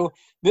 so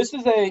this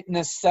is a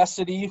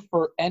necessity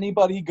for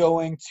anybody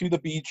going to the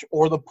beach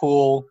or the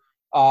pool.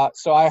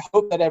 So I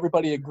hope that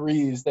everybody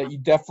agrees that you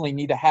definitely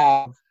need to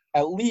have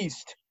at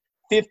least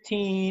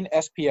 15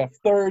 SPF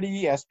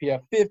 30, SPF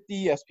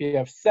 50,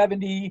 SPF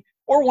 70,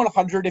 or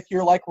 100 if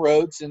you're like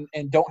Rhodes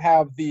and don't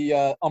have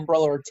the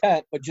umbrella or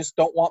tent, but just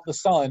don't want the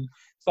sun.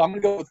 So I'm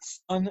going to go with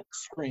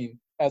sunscreen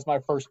as my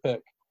first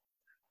pick.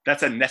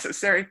 That's a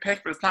necessary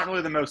pick, but it's not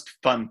really the most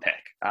fun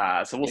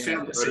pick. So we'll see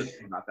what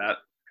about that.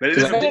 But it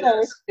is.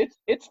 No,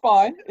 it's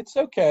fine. It's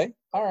okay.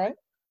 All right.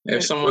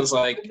 If someone's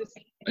like,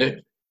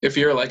 if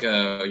you're like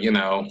a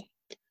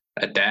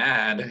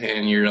dad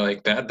and you're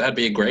like that'd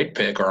be a great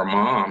pick, or a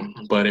mom.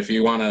 But if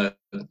you want to,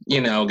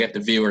 get the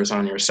viewers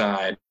on your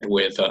side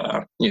with,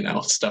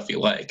 stuff you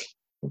like.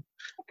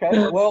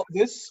 Okay. Well,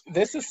 this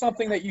is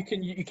something that you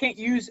can't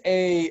use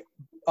a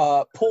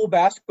pool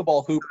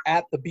basketball hoop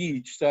at the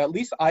beach. So at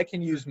least I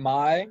can use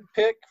my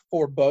pick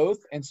for both,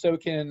 and so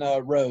can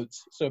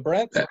Rhodes. So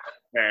Brent,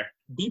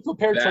 be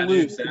prepared to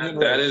lose.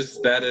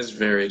 That is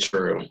very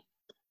true. All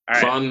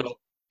right. Fun. All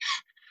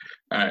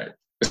right.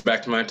 It's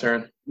back to my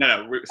turn.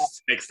 No,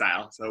 snake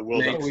style. So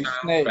we'll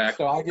snake.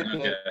 So I get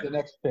the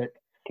next pick.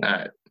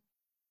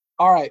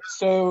 All right.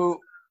 So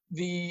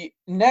the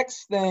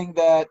next thing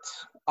that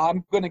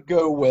I'm going to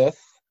go with,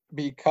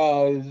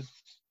 because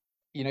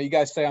you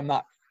guys say I'm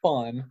not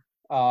fun,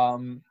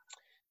 and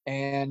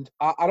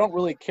I don't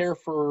really care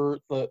for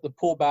the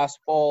pool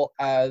basketball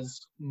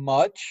as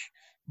much,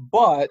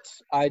 but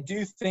I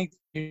do think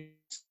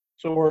it's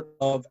sort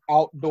of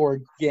outdoor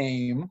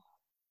game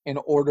in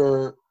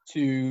order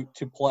to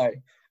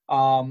play.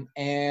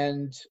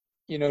 And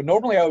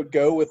normally I would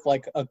go with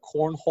like a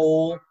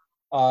cornhole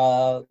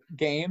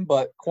game,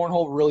 but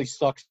cornhole really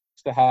sucks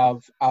to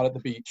have out at the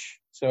beach.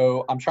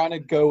 So I'm trying to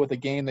go with a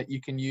game that you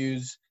can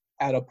use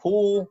at a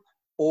pool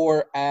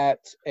or at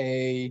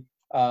a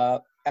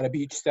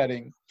beach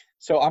setting.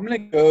 So I'm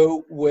going to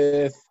go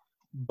with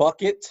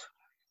bucket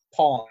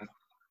pong.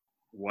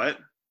 What?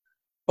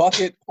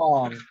 Bucket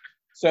pong.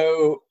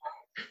 So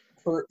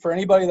for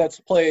anybody that's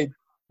played,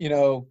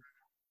 maybe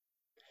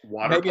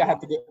I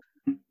have to get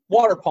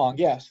water pong.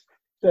 Yes.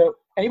 So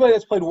anybody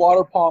that's played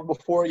water pong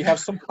before, you have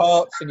some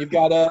cups and you've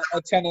got a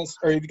tennis,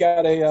 or you've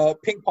got a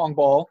ping pong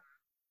ball.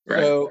 Right.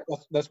 So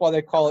that's why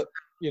they call it,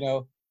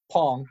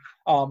 pong.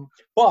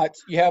 But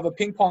you have a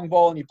ping pong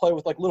ball and you play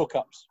with like little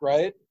cups,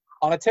 right,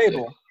 on a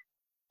table.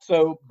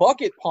 So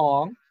bucket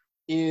pong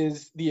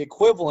is the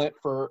equivalent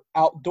for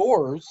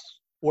outdoors,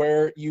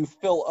 where you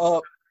fill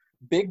up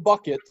big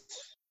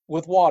buckets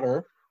with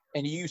water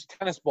and you use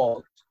tennis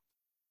balls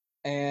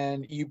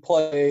and you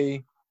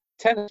play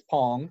tennis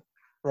pong,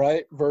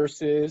 right,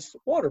 versus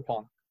water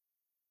pong.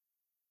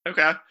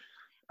 Okay.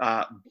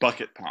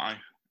 Bucket pong.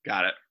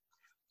 Got it.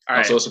 All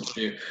right. So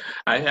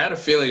I had a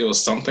feeling it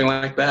was something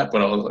like that,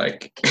 but I was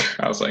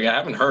like, I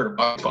haven't heard of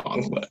bucket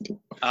pong. But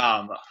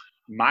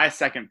my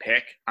second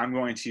pick, I'm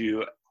going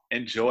to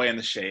enjoy in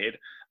the shade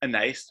a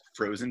nice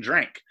frozen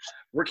drink.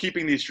 We're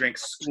keeping these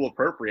drinks school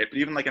appropriate, but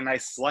even like a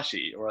nice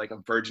slushie or like a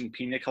virgin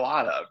pina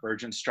colada,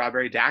 virgin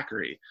strawberry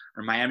daiquiri,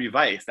 or Miami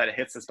Vice, that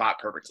hits the spot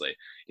perfectly.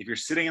 If you're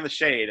sitting in the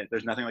shade,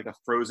 there's nothing like a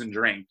frozen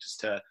drink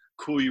just to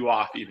cool you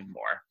off even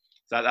more.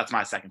 So that's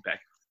my second pick.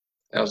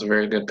 That was a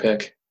very good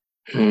pick.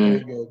 Very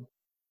good.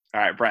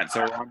 All right, Brent,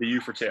 so we're on to you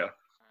for two.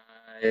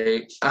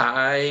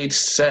 I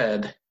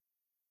said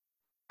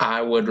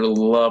I would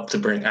love to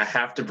bring – I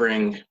have to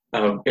bring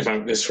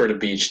it's for the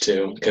beach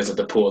too, because at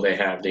the pool they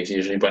have these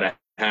usually, but I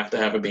have to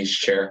have a beach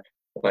chair,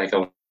 like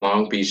a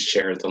long beach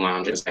chair at the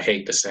lounges. I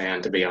hate the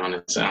sand, to be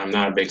honest. I'm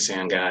not a big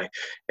sand guy,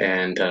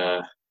 and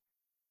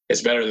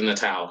it's better than the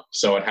towel,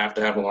 so I'd have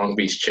to have a long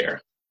beach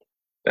chair.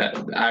 That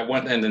I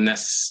want in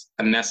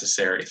a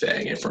necessary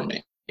thing for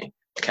me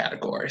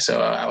category,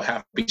 so I'll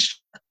have a beach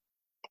chair.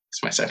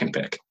 It's my second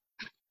pick.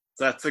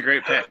 So that's a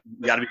great pick.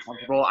 You got to be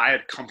comfortable. I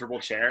had comfortable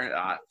chair,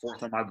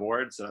 fourth on my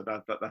board, so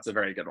that's a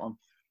very good one.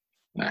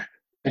 All right.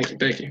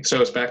 Thank you. So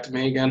it's back to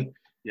me again?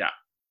 Yeah.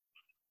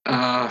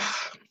 I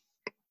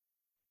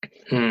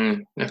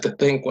have to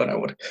think what I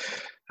would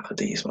 –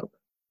 these ones.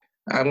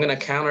 I'm going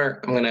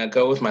to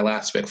go with my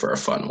last pick for a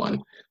fun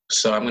one.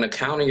 So I'm going to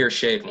counter your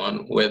shade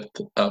one with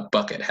a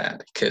bucket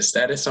hat, because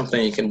that is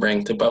something you can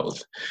bring to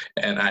both.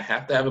 And I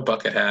have to have a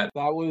bucket hat.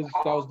 That was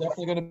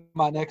definitely going to be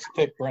my next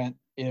pick, Brent,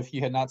 if you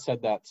had not said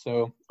that.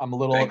 So I'm a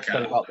little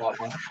upset about that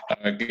one.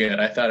 Good.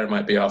 I thought it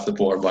might be off the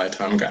board by the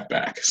time I got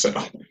back. So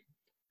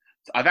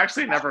I've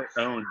actually never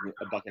owned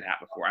a bucket hat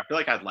before. I feel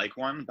like I'd like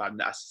one, but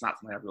that's not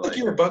something I've really. I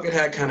think you're a bucket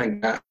hat kind of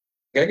guy.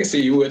 I can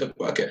see you with a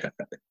bucket hat.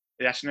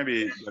 Yeah, I should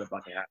maybe get a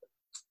bucket hat.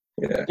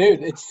 Yeah.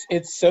 Dude,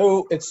 it's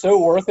so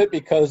worth it,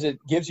 because it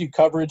gives you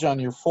coverage on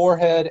your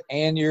forehead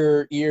and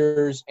your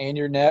ears and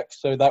your neck,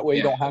 so that way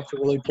you don't have to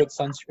really put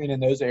sunscreen in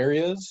those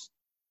areas.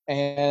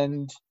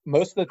 And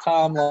most of the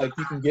time, like,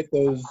 you can get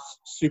those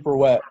super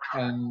wet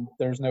and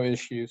there's no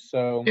issue.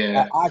 So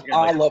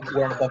I love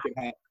wearing a bucket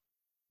hat.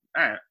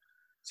 All right.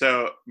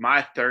 So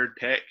my third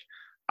pick,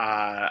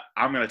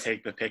 I'm going to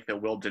take the pick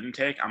that Will didn't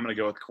take. I'm going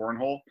to go with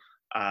cornhole.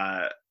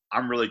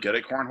 I'm really good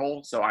at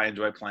cornhole, so I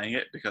enjoy playing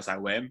it because I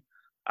win.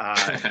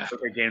 It's a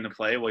great game to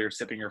play while you're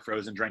sipping your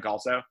frozen drink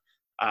also.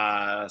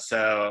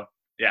 So,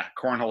 yeah,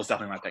 cornhole is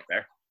definitely my pick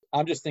there.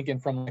 I'm just thinking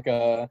from like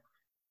a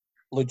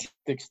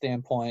logistic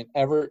standpoint,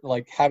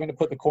 like having to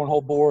put the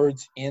cornhole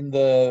boards in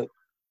the,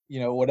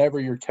 whatever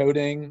you're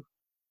toting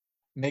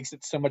makes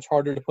it so much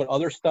harder to put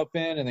other stuff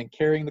in, and then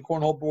carrying the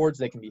cornhole boards,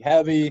 they can be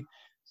heavy.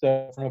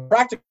 So from a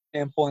practical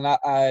standpoint,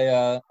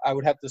 I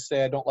would have to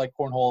say I don't like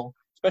cornhole,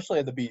 especially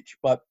at the beach.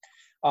 But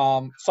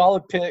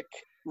solid pick,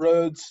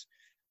 Rhodes.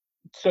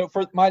 So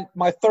for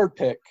my third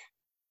pick,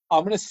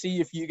 I'm going to see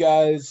if you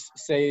guys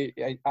say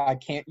I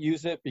can't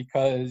use it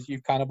because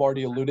you've kind of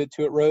already alluded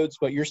to it, Rhodes.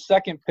 But your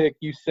second pick,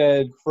 you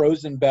said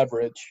frozen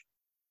beverage.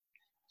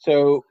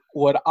 So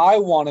what I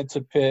wanted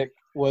to pick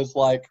was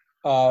like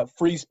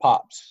freeze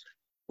pops,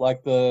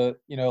 like the,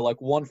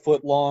 like 1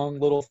 foot long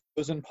little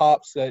frozen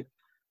pops that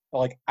are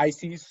like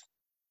ices.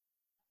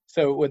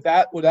 So would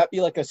that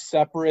be like a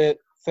separate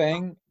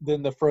thing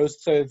than the frozen?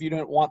 So if you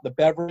didn't want the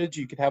beverage,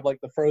 you could have like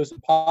the frozen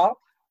pop?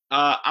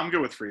 I'm good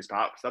with freeze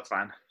pops. That's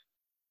fine.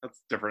 That's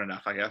different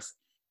enough, I guess.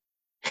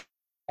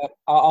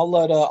 I'll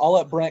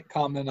let Brent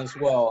comment as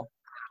well.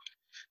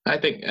 I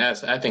think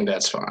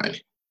that's fine.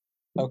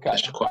 Okay. That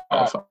should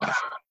qualify. Right.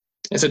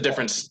 It's a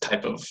different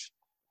type of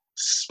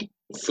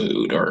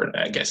food, or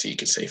I guess you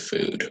could say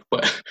food,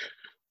 but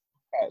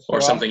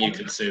or something you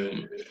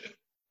consume.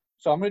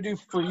 So I'm going to do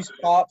freeze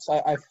pops.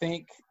 I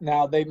think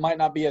now they might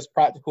not be as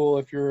practical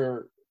if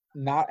you're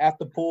not at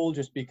the pool,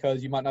 just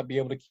because you might not be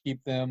able to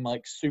keep them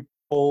like super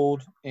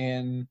cold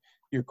in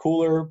your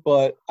cooler.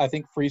 But I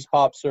think freeze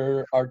pops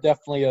are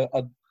definitely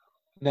a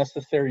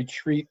necessary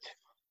treat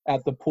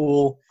at the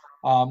pool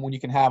when you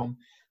can have them.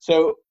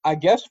 So I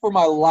guess for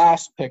my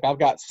last pick, I've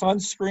got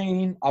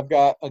sunscreen, I've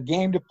got a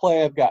game to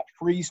play, I've got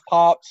freeze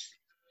pops.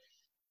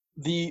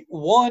 The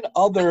one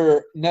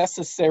other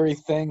necessary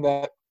thing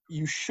that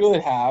you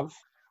should have,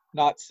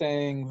 not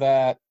saying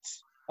that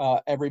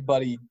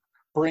everybody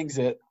brings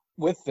it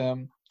with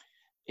them,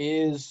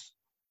 is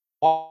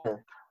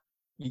water.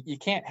 You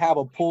can't have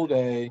a pool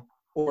day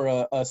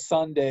or a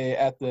Sunday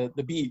at the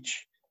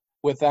beach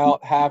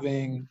without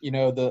having,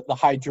 the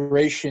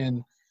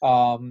hydration,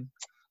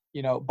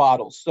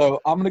 bottles.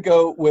 So I'm going to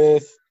go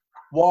with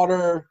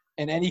water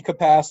in any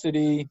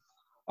capacity.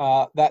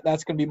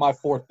 That's going to be my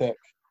fourth pick.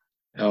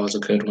 That was a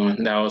good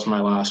one. That was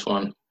my last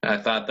one. I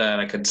thought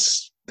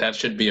that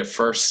should be a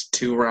first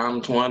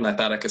 2-round one. I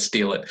thought I could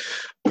steal it.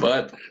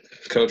 But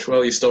Coach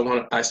Will,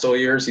 I stole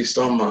yours, you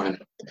stole mine.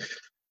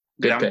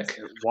 Good pick.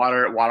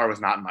 Water was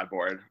not in my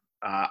board.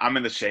 I'm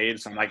in the shade,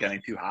 so I'm not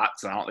getting too hot,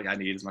 so I don't think I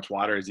need as much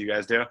water as you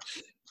guys do.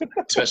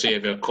 Especially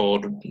if you have a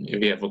cold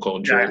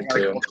drink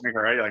too.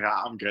 Right? Like,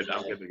 I'm good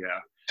to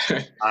go.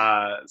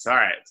 So all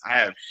right, I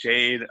have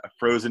shade, a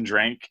frozen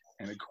drink,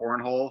 and a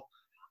cornhole.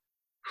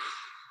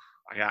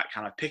 I got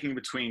kind of picking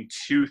between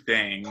two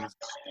things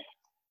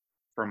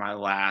for my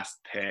last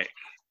pick.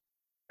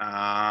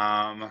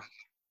 I'm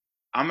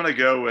gonna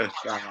go with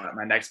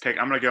my next pick.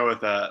 I'm gonna go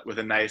with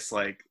a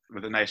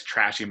nice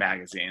trashy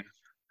magazine.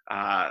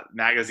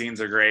 Magazines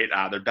are great.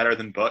 They're better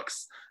than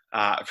books.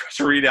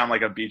 To read on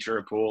like a beach or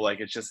a pool, like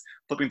it's just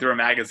flipping through a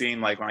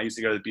magazine. Like when I used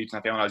to go to the beach with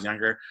my family when I was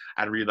younger,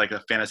 I'd read like a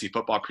fantasy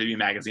football preview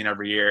magazine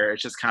every year.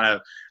 It's just kind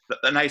of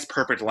a nice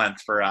perfect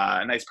length for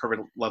a nice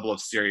perfect level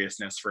of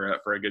seriousness for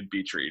a good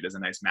beach read is a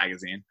nice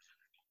magazine.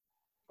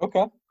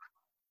 Okay.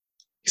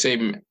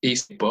 You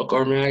say book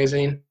or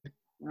magazine?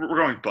 We're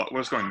going book. We're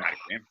just going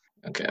magazine.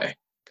 Okay.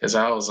 Because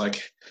I was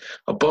like,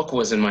 a book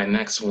was in my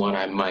next one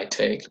I might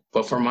take.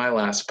 But for my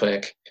last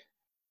pick,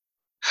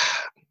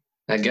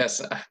 I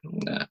guess,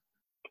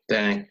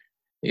 dang,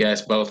 you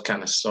guys both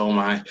kind of stole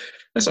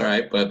that's all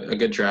right, but a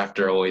good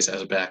drafter always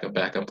has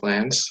backup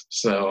plans.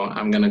 So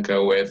I'm going to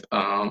go with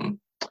a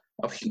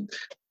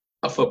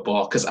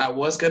football, because I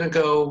was going to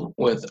go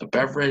with a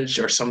beverage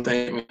or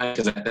something,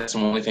 because that's the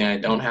only thing I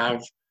don't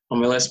have on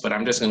my list, but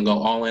I'm just going to go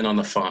all in on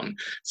the fun.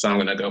 So I'm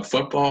going to go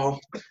football,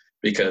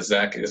 because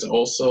that is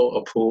also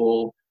a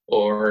pool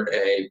or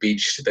a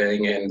beach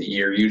thing, and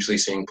you're usually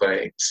seeing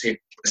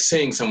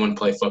someone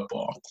play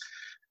football.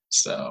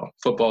 So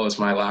football is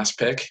my last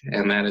pick,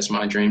 and that is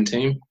my dream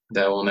team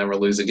that will never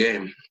lose a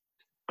game.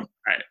 All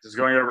right, just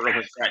going over real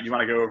quick. You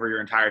want to go over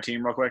your entire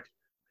team real quick?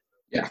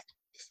 Yeah.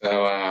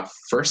 So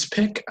first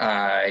pick,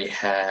 I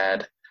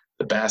had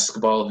the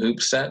basketball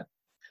hoop set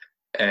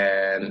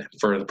and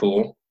for the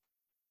pool.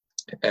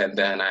 And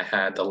then I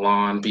had the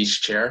lawn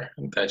beach chair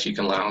that you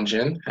can lounge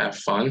in, have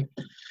fun.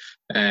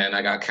 And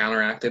I got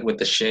counteracted with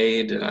the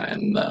shade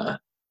and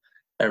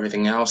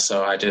everything else.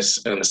 So and the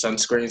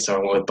sunscreen. So I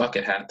went with a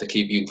bucket hat to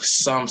keep you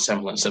some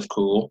semblance of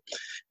cool.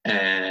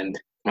 And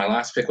my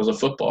last pick was a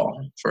football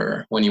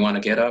for when you want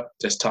to get up,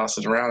 just toss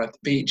it around at the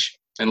beach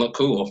and look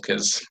cool,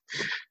 because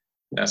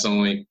that's the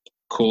only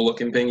cool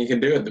looking thing you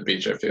can do at the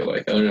beach, I feel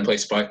like, other than play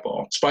spike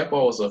ball. Spike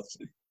ball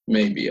was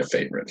maybe a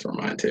favorite for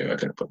mine too. I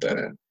could have put that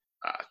in.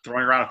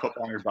 Throwing around a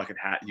football in your bucket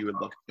hat, you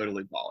would look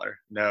totally baller.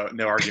 No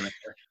argument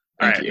there.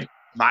 Thank you.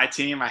 My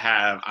team,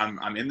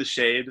 I'm in the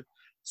shade,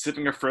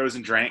 sipping a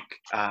frozen drink,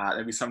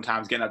 maybe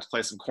sometimes getting out to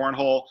play some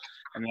cornhole.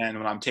 And then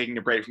when I'm taking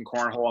a break from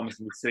cornhole, I'm just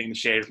going to be sitting in the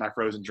shade with my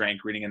frozen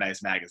drink, reading a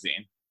nice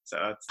magazine.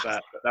 So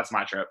that's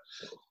my trip.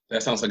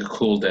 That sounds like a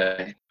cool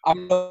day.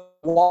 I'm going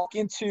to walk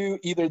into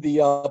either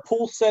the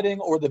pool setting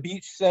or the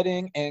beach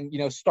setting and,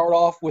 start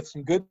off with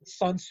some good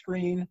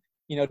sunscreen,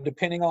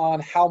 depending on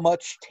how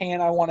much tan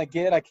I want to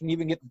get. I can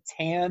even get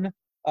the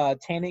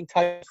tanning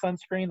type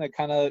sunscreen that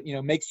kind of,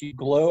 makes you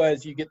glow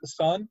as you get the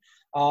sun.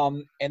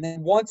 And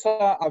then once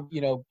I've,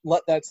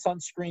 let that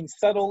sunscreen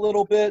settle a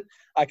little bit,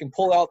 I can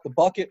pull out the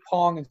bucket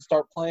pong and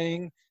start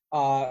playing,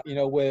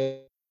 with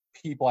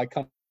people I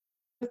come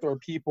with or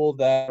people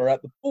that are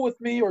at the pool with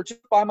me or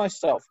just by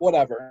myself,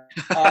 whatever.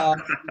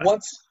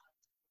 Once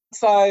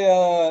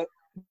I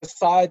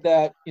decide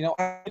that,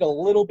 I need a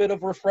little bit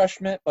of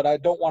refreshment, but I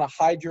don't want to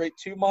hydrate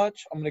too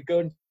much, I'm going to go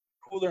in the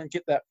cooler and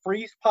get that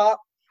freeze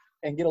pop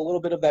and get a little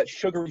bit of that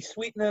sugary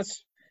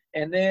sweetness.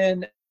 And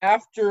then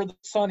after the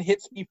sun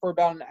hits me for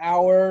about an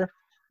hour,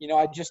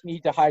 I just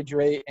need to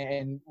hydrate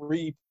and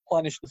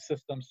replenish the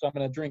system. So I'm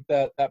going to drink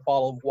that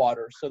bottle of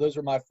water. So those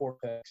are my 4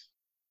 picks.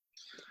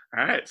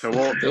 All right. So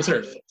those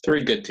are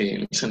 3 good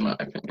teams in my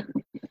opinion.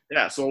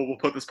 Yeah. So we'll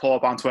put this poll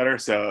up on Twitter.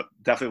 So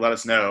definitely let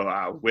us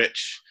know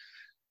which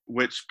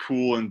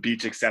pool and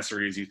beach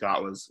accessories you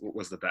thought was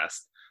the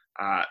best.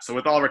 So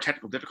with all of our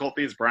technical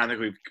difficulties, Brian, I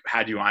think we've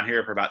had you on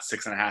here for about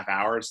 6.5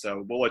 hours.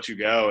 So we'll let you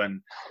go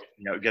and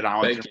get on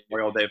with your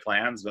Memorial Day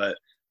plans. But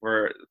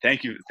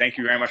thank you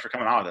very much for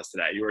coming on with us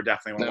today. You were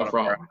definitely one of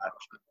our,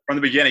 from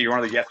the beginning. You're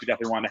one of the guests we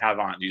definitely wanted to have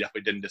on. You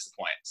definitely didn't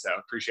disappoint. So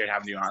appreciate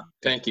having you on.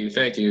 Thank you.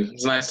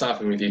 It's nice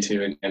talking with you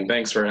too, and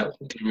thanks for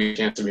giving me a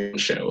chance to be on the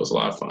show. It was a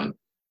lot of fun.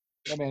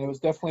 Yeah, man, it was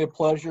definitely a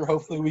pleasure.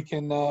 Hopefully we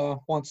can,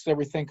 once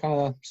everything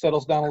kind of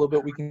settles down a little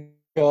bit, we can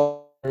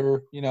go,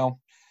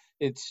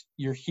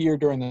 you're here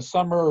during the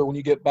summer or when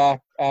you get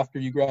back after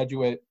you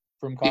graduate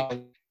from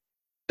college.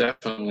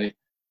 Definitely.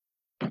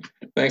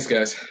 Thanks,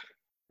 guys.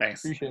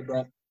 Thanks. Appreciate it,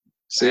 Brent.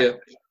 See ya.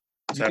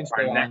 So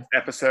our next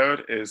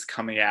episode is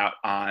coming out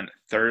on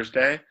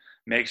Thursday.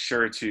 Make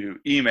sure to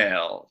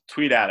email,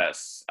 tweet at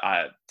us,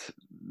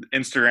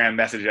 Instagram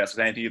message us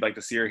with anything you'd like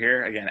to see or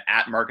hear. Again,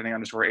 at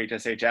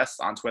marketing_HSHS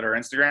on Twitter or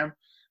Instagram.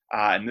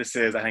 And this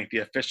is, I think, the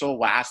official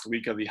last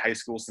week of the high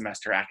school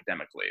semester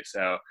academically.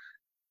 So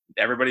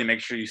everybody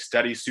make sure you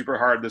study super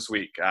hard this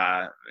week.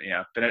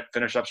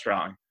 Finish up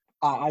strong.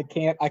 I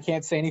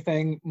can't say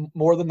anything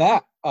more than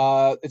that.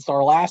 It's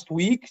our last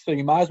week, so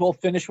you might as well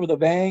finish with a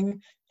bang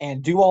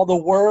and do all the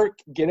work,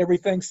 get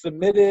everything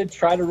submitted,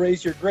 try to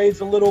raise your grades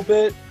a little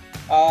bit.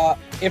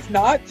 If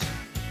not,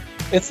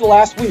 it's the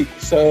last week.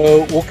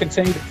 So we'll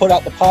continue to put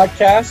out the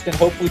podcast and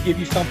hopefully give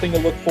you something to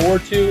look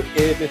forward to.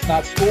 If it's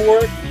not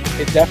schoolwork,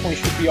 it definitely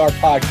should be our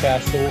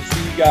podcast. So we'll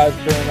see you guys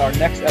during our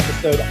next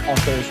episode on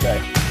Thursday.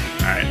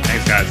 All right.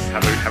 Thanks, guys.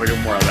 Have a good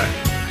Memorial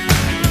Day.